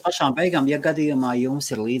risinājums. Uz pašām beigām, ja gadījumā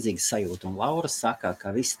jums ir līdzīga sajūta, un Laura saka,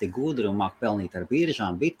 ka visi tik gudri un māk pelnīt ar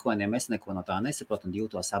biržām, bitcoiniem, es neko no tā nesaprotu un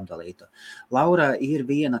jūtos apdalītu. Laura, ir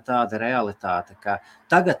viena tāda realitāte, ka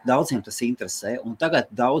tagad daudziem tas interesē, un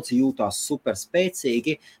tagad daudz jūtās super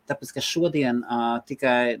spēcīgi, tāpēc, ka šodien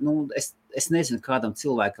tikai, es nezinu, kādam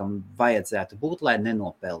cilvēkam vajadzētu būt, lai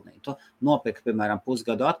nenopelnītu. Nopirka, piemēram,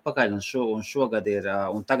 pusgadu atpakaļ, un šogad ir,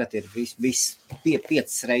 un tagad ir viss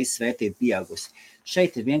 5 reizes vērtība pieaugusi.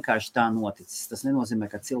 Šeit ir vienkārši tā noticis. Tas nenozīmē,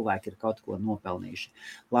 ka cilvēki ir kaut ko nopelnījuši.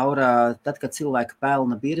 Laura, tad, kad cilvēki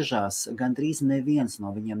pelna biržās, gandrīz neviens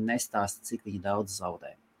no viņiem nestāsta, cik viņi daudz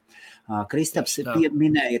zaudē. Kristaps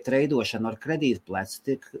minēja treidošanu ar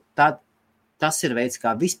kredītplecu. Tas ir veids,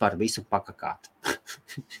 kā vispār visu pakakāt.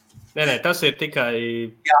 Nē, tas ir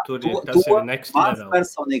tikai tas ir next level. Mans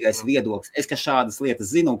personīgais viedoklis. Es, ka šādas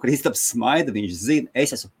lietas zinu, un Kristaps smaida, viņš zina,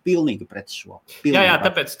 es esmu pilnīgi pret šo. Jā,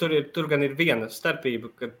 tāpēc tur gan ir viena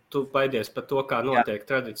starpība, ka tu baidies par to, kā notiek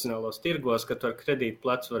tradicionālos tirgos, ka tu ar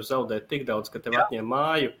kredītplecu var zaudēt tik daudz, ka tev atņem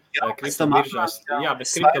māju.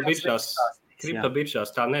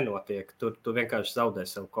 Kriptobiržās tā nenotiek. Tu vienkārši zaudē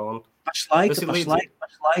savu kontu. Pašlaik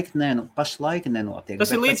nenotiek.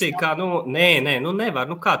 Tas ir līdzīgi kā, nevar,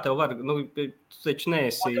 kā tev var, tu taču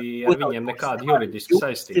neesi ar viņiem nekādu juridisku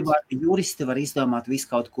saistību. Juristi var izdomāt visu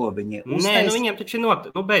kaut ko viņi viņiem taču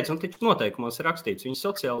taču noteikumos rakstīts, viņi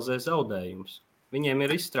socializē zaudējumus. Viņiem ir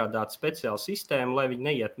izstrādāta speciāla sistēma, lai viņi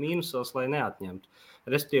neiet mīnusos, lai neatņemtu.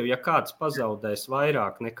 Respektīvi, ja kāds pazaudēs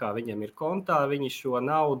vairāk nekā viņam ir kontā, viņi šo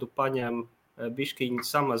naudu paņem, bišķiņi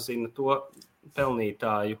samazina to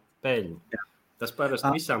pelnītāju peļņu. Tas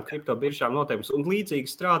parasti visām kriptobiržām noteikums. Un līdzīgi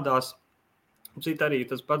strādās, arī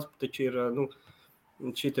tas pats taču ir,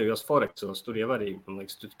 šitajos forexos, tur jau arī, man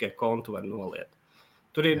liekas, tu tikai kontu var noliet.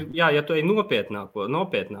 Tur ir, ja tu ej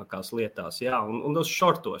nopietnākās lietās, un uz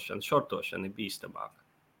šortošana ir bīstamāka.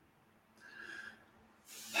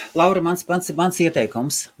 Laura, mans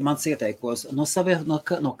ieteikums, no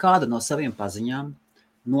kāda no saviem paziņām,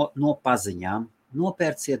 no paziņām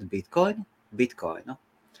nopērciet bitcoinu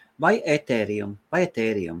vai Ethereum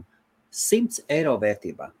 100 eiro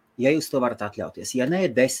vērtībā, ja jūs to varat atļauties. Ja ne,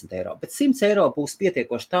 10 eiro, bet 100 eiro būs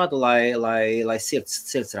pietiekoši tādu, lai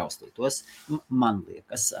sirds raustītos. Man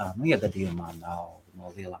liekas, ja gadījumā nav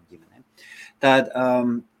no lielām ģimenēm. Tad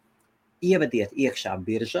ievediet iekšā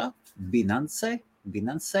biržā, Binance,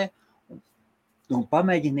 un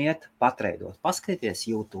pamēģiniet patreidot. Paskaties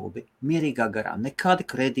YouTube, mierīgā garā. Nekādi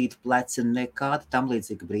kredīta pleci, nekādi tam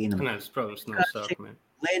līdzīgi brīnumi. Nē, tas, protams, nav sākumiem.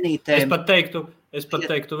 Es pat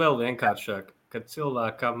teiktu vēl vienkāršāk, kad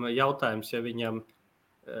cilvēkam jautājums, vai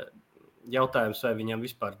viņam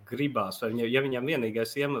vispār gribās, ja viņam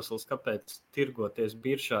vienīgais iemesls, kāpēc tirgoties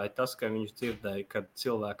biržā, ir tas, ka viņš dzirdēja, ka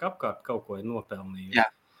cilvēki apkārt kaut ko ir nopelnījuši.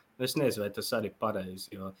 Es nezinu, vai tas arī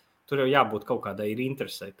pareizi, jo tur jau jābūt kaut kādai ir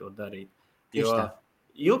interesē to darīt. Jo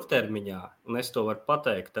ilgtermiņā, un es to varu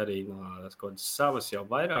pateikt arī no savas jau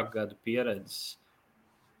vairāk gadu pieredzes,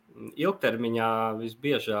 ilgtermiņā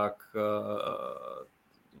visbiežāk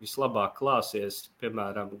vislabāk klāsies,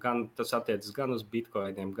 piemēram, tas attiecas gan uz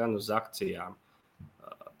bitcoiniem, gan uz akcijām.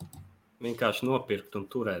 Vienkārši nopirkt un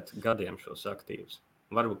turēt gadiem šos aktīvus.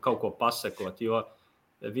 Varbūt kaut ko pasekot, jo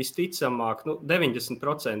visticamāk,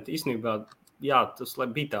 90% īstenībā, jā, tas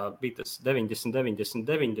bija tas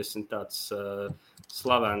 90 tāds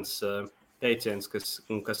slavens teiciens,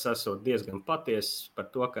 kas esot diezgan patiesas par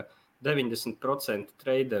to, ka 90%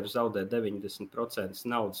 traderu zaudē 90%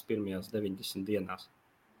 naudas pirmajās 90 dienās.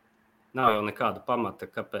 Nav jau nekāda pamata,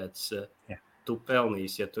 kāpēc tu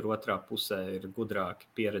pelnīsi, ja tur otrā pusē ir gudrāki,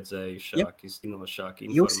 pieredzējušāki, zinošāki,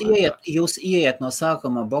 informētāki. Jūs ieiet no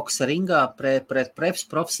sākuma boksa ringā pret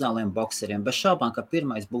profesionāliem bokseriem. Bez šaubām, ka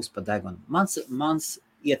pirmais būs pa degunu. Mans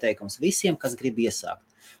ieteikums visiem, kas grib iesākt,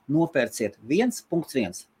 nopērciet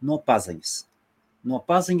 1.1 no paziņas. No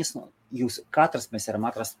paziņas, katrs mēs varam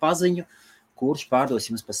atrast paziņu, kurš pārdos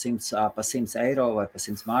jums pa 100 eiro vai pa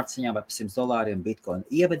 100 mārciņām vai pa $100 bitcoin.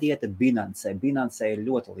 Ievediet Binance. Binance ir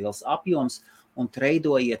ļoti liels apjoms un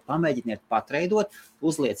treidojiet, pamēģiniet patreidot,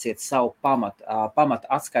 uzlieciet savu pamat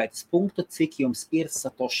atskaites punktu, cik jums ir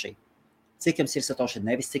satoši. Cik jums ir satoši,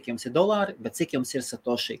 nevis cik jums ir dolāri, bet cik jums ir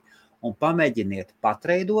satoši. Un pamēģiniet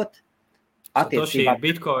patreidot. Satoši ir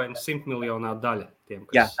bitcoin 100 miljonā daļa.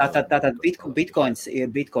 Jā, tātad bitcoins ir,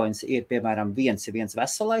 piemēram, viens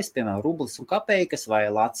veselais, piemēram, rublis un kapeikas vai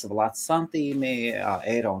lats santīmi,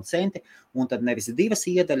 eiro un centi, un tad nevis 2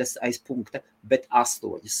 iedaļas aiz punkta, bet 8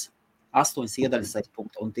 iedaļas aiz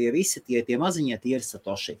punkta, un tie visi, tie maziņie, tie ir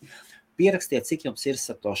satoši. Pierakstiet, cik jums ir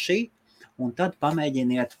satoši, un tad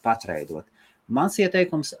pamēģiniet patreidot. Mans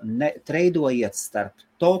ieteikums, treidojiet starp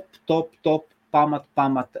top,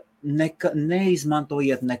 pamat,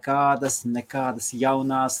 neizmantojiet nekādas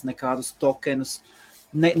jaunās, nekādus tokenus,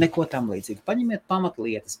 neko tam līdzīgi. Paņemiet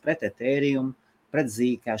pamatlietas pret Ethereum, pret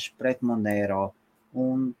Zcash, pret Monero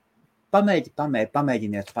un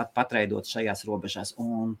pamēģiniet patreidot šajās robežās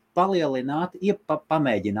un pamēģināt,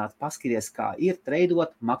 paskaties, kā ir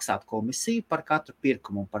treidot, maksāt komisiju par katru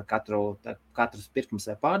pirkumu, par katru pirkums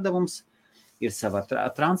vai pārdevums, ir sava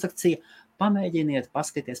transakcija. Pamēģiniet,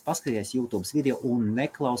 paskaties YouTube video un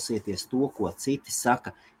neklausieties to, ko citi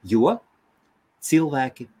saka, jo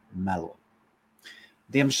cilvēki melo.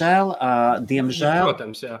 Diemžēl,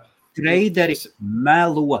 protams, jā. Treideri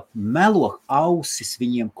melo, ausis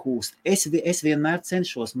viņiem kūst. Es vienmēr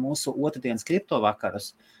cenšos mūsu otrdienas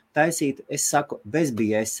kriptovakarus taisīt, es saku, bez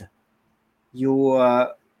biesa, jo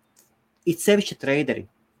it sevišķi treideri,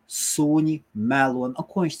 suņi, melo,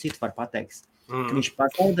 ko viņš citu var pateikt? Ka viņš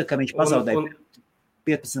pazaudēja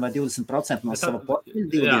 15 vai 20% no sava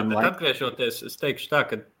portfeļa. Jā, bet atgriežoties, es teikšu tā,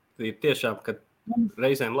 ka ir tiešām, ka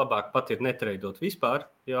reizēm labāk pat ir netreidot vispār,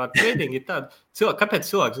 jo ar trading ir tāda, kāpēc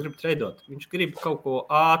cilvēks grib treidot? Viņš grib kaut ko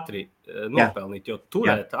ātri nopelnīt, jo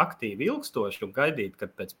turēt aktīvi ilgstoši un gaidīt,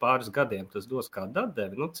 kad pēc pāris gadiem tas dos kādu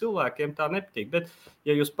atdevi, cilvēkiem tā nepatīk, bet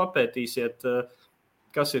ja jūs papētīsiet,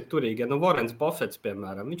 kas ir turīgi, Warrens Buffets,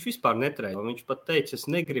 piemēram, viņš vispār netreido. Viņš pat teica, es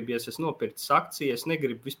negribu, ja es nopirktu akciju, es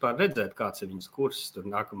negribu vispār redzēt, kāds ir viņas kurss tur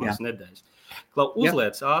nākamās nedēļas.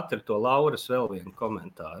 Uzliec ātri to Lauras vēl vienu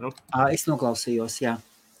komentāru. Es noklausījos, jā.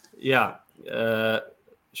 Jā,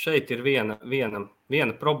 šeit ir viena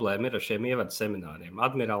problēma ir ar šiem ievadu semināriem,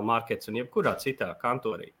 Admiral Markets un jebkurā citā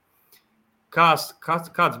kantorī. Kāds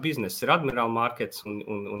bizness ir Admiral Markets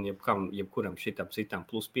un jebkuram šitam citām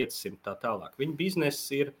plus 500 tā tālāk. Viņa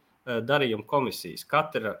bizness ir darījuma komisijas.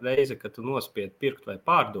 Katra reize, kad tu nospied pirkt vai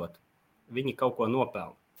pārdot, viņi kaut ko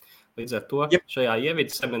nopelna. Līdz ar to šajā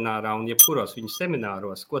ievidu seminārā un jebkuros viņu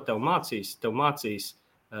semināros, ko tev mācīs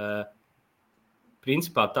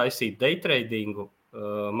principā taisīt day tradingu,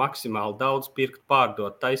 maksimāli daudz pirkt,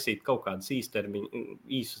 pārdot, taisīt kaut kādas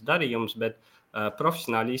īsus darījumus, bet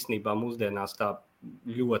profesionāļi īstenībā mūsdienās tā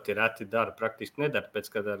ļoti reti dara, praktiski nedara, pēc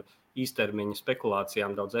kad ar īstermiņa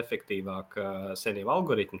spekulācijām daudz efektīvāk senie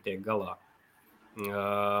algoritmi tiek galā.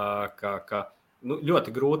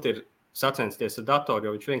 Ļoti grūti ir sacensties ar datoru,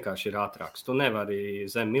 jo viņš vienkārši ir ātrāks. Tu nevari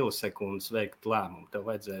zem milisekundes veikt lēmumu. Tev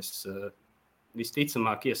vajadzēs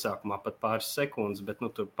visticamāk iesākumā pat pāris sekundes, bet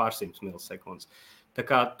tur pārsimt milisekundes. Tā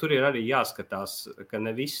kā tur ir arī jāskatās, ka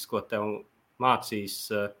ne viss, ko tev mācīs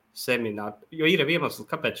semināri, jo ir iemesls,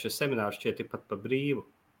 kāpēc šie semināri šķiet ir pat pa brīvu.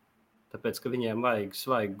 Tāpēc, ka viņiem vajag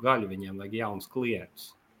svaigu gaļu, viņiem vajag jaunus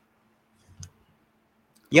klientus.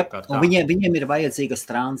 Un viņiem ir vajadzīgas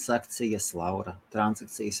transakcijas, Laura,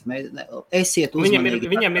 transakcijas. Esiet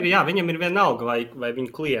uzmanīgi. Viņiem ir vienalga, vai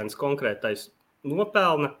viņa klients konkrētais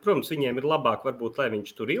nopelna. Protams, viņiem ir labāk, varbūt, lai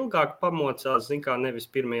viņš tur ilgāk pamocās, kā nevis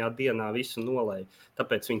pirmajā dienā visu nolēja.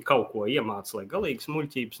 Tāpēc viņi kaut ko iemāca, lai galīgas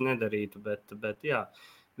muļķības nedarītu, bet jā,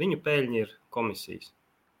 viņu peļņi ir komisijas.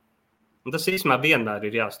 Un tas īstenībā vienmēr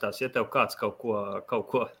ir jāstāsta. Ja tev kāds kaut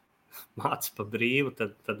ko māca pa brīvu,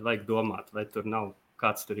 tad vajag domāt, vai tur nav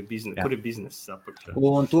kāds tur ir biznesa. Kur ir biznesa apakšā?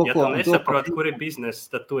 Ja tu nesaproti, kur ir biznesa,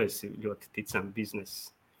 tad tu esi ļoti ticami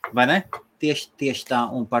biznesa. Vai ne? Tieši tā,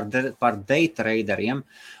 un par day traderiem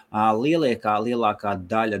lielākā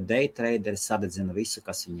daļa day traderi sadedzina visu,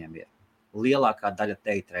 kas viņiem ir. Lielākā daļa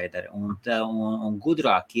day traderi, un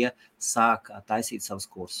gudrākie sāk taisīt savus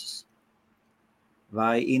kursus.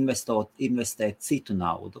 Vai investēt citu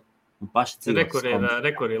naudu. Un paši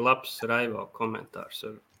Rekur ir labs Raivo komentārs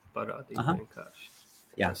var parādīt vienkārši.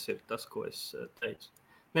 Jā. Tas ir tas, ko es teicu.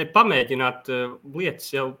 Ne, pamēģināt lietas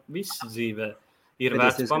jau visu dzīvē. Ir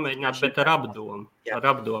vērts pamēģināt, bet ar apdomu. Jā. Ar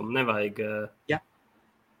apdomu nevajag. Jā.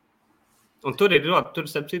 Un tur ir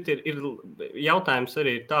jautājums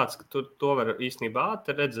arī tāds, ka to var īstenībā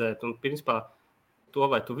ātri redzēt. Un principā to,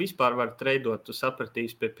 vai tu vispār vari treidot, tu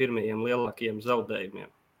sapratīsi pie pirmajiem lielākajiem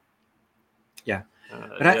zaudējumiem. Jā.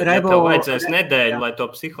 Ja tev vajadzēs nedēļu, lai to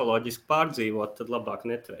psiholoģiski pārdzīvot, tad labāk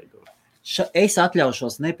netreidot. Es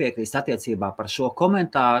atļaušos nepiekrīst attiecībā par šo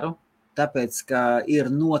komentāru. Tāpēc, ka ir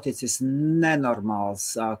noticis nenormāla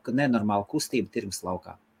kustība tirgus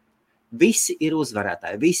laukā. Visi ir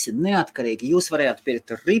uzvarētāji, visi neatkarīgi. Jūs varējāt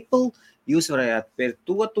pirkt Ripple, jūs varējāt pirkt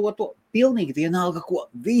to. Pilnīgi vienalga,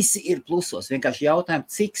 ko visi ir plusos. Vienkārši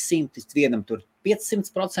jautājumi, cik simti vienam tur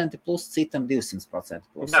 500% plus, citam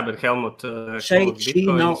 200% plus. Jā, bet Helmut,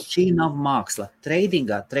 šī nav māksla.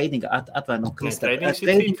 Treidingā atvaino,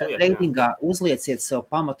 treidingā uzlieciet sev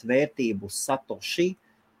pamatvērtību satoshi,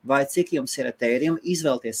 vai cik jums ir Ethereum,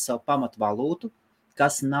 izvēlties savu pamatvalūtu,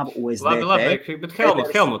 kas nav USDT. Labi, bet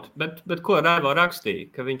Helmut, bet ko Raivo rakstīja?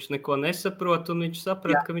 Ka viņš neko nesaprot un viņš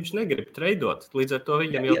saprat, ka viņš negrib treidot. Līdz ar to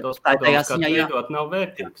viņam jau tās padomas, kā treidot nav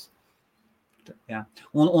vērtīgs. Jā.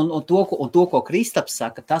 Un to, ko Kristaps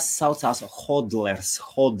saka, tas saucās hodlers.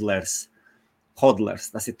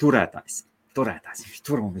 Tas ir turētājs. Viņš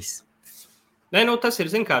tur un viss. Nē, tas ir,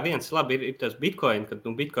 zin kā, viens, labi, ir tas Bitcoin, kad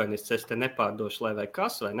Bitcoinists es te nepārdošu, lai vai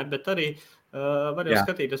kas, vai ne, bet arī var jau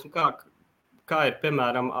skatīties, kā ir,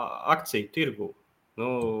 piemēram, akciju tirgu.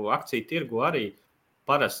 Akciju tirgu arī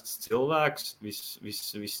parasts cilvēks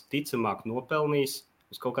visticamāk nopelnīs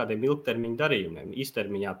uz kaut kādiem ilgtermiņa darījumiem.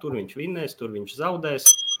 Īstermiņā tur viņš vinnēs, tur viņš zaudēs.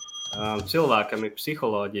 Cilvēkam ir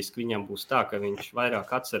psiholoģiski, viņam būs tā, ka viņš vairāk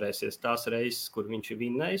atcerēsies tās reizes, kur viņš ir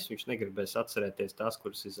vinnējis, viņš negribēs atcerēties tās,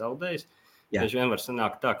 kuras ir zaudējis. Daži vien var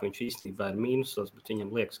sanākt tā, ka viņš īstenībā ir mīnusos, bet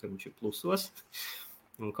viņam liekas, ka viņš ir plusos.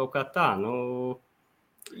 Un kaut kā tā,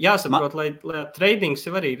 jāsaprot, lai treidings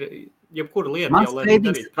jau arī ir jebkura lieta, jau lai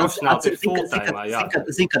darīt profesionāli full-time.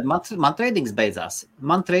 Zini, kad man treidings beidzās.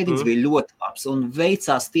 Man treidings bija ļoti labs un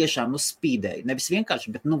veicās tiešām, spīdēji. Nevis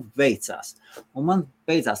vienkārši, bet veicās. Un man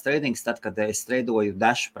beidzās treidings tad, kad es treidoju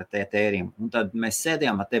Dash pret Ethereum. Un tad mēs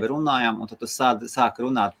sēdījām ar tevi runājām, un tad tu sāki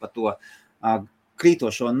runāt par to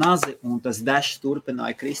krītošo nazi, un tas Dash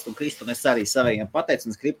turpināja krist, un es arī saviem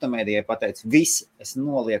pateicu, un kriptomēdijai pateicu, es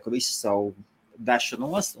nolieku visu savu Dashu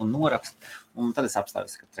nost un norakstu, un tad es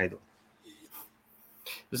apstājos, ka treidot.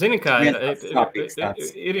 Zini, kā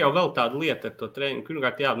ir jau vēl tāda lieta ar to treniņu.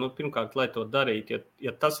 Pirmkārt, lai to darītu,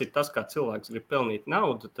 ja tas ir tas, kā cilvēks grib pelnīt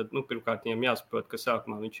naudu, tad, pirmkārt, viņam jāsaprot, ka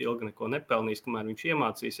sākumā viņš ilgi neko nepelnīs, kamēr viņš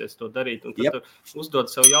iemācīsies to darīt. Un tad tu uzdod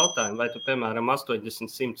sev jautājumu, vai tu, piemēram,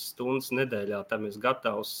 80-100 stundas nedēļā tam esi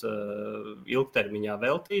gatavs ilgtermiņā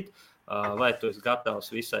veltīt, vai tu esi gatavs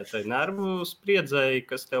visai tai nervu spriedzēji,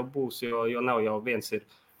 kas tev būs, jo nav jau viens ir,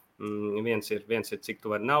 cik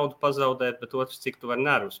tu vari naudu pazaudēt, bet otrs, cik tu vari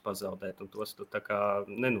nervus pazaudēt, un tos tu tā kā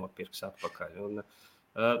nenopirks atpakaļ. Un,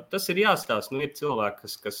 tas ir jāstāsta, ir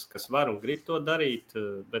cilvēki, kas var un grib to darīt,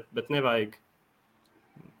 bet nevajag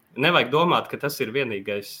domāt, ka tas ir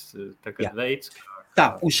vienīgais veids. Tā,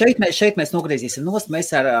 un šeit mēs nogriezīsim nost.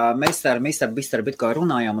 Mēs ar Mr. Bitcoin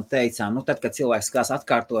runājām un teicām, tad, kad cilvēks skatās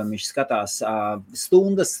atkārtojumu, viņš skatās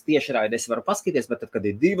stundas tiešraidi, es varu paskatīties, bet tad, kad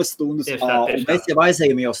ir 2 stundas, un mēs jau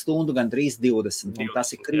aizējam jau stundu gandrīz 20, un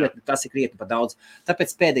tas ir krietni pa daudz.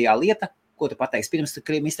 Tāpēc pēdējā lieta, ko tu pateiksi, pirms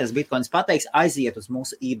Mr. Bitcoins pateiks, aiziet uz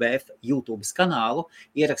mūsu IBF YouTube kanālu,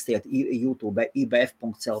 ierakstiet YouTube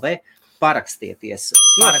ibf.lv, parakstieties.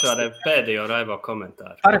 Pēdējo Raivo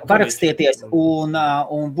komentāru. Parakstieties un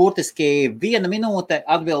burtiski 1 minūte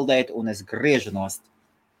atbildēt, un es griežu nost.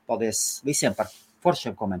 Paldies visiem par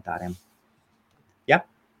foršiem komentāriem. Ja?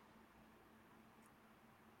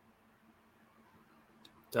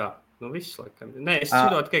 Tā, viss laikam. Nē, es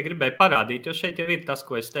tikai gribēju parādīt, jo šeit jau ir tas,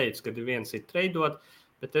 ko es teicu, kad viens ir treidot,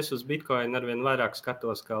 bet es uz Bitcoin arvien vairāk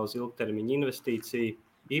skatos kā uz ilgtermiņa investīciju.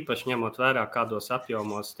 Īpaši ņemot vērā, kādos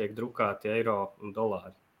apjomos tiek drukāti eiro un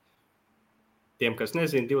dolāri. Tiem, kas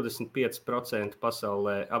nezina, 25%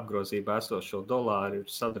 pasaulē apgrozībā esošo dolāru ir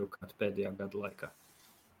sadrukāti pēdējā gada laikā.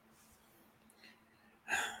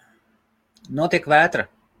 Notiek vētra,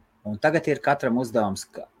 un tagad ir katram uzdevums,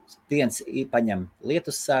 ka viens paņem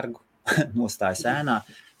lietus sargu, nostājas ēnā,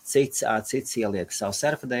 cits ieliek savu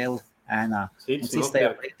surfadēli ēnā, un cits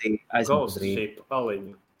tajā brīdī aizmet uz rītu.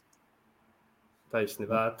 Aliņu. Taisni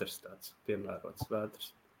vētras tāds, piemērots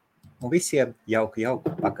vētras. Un visiem jauku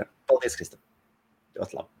vakaru. Paldies, Kristap.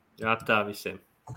 Ļoti labi. Jā, tā visiem.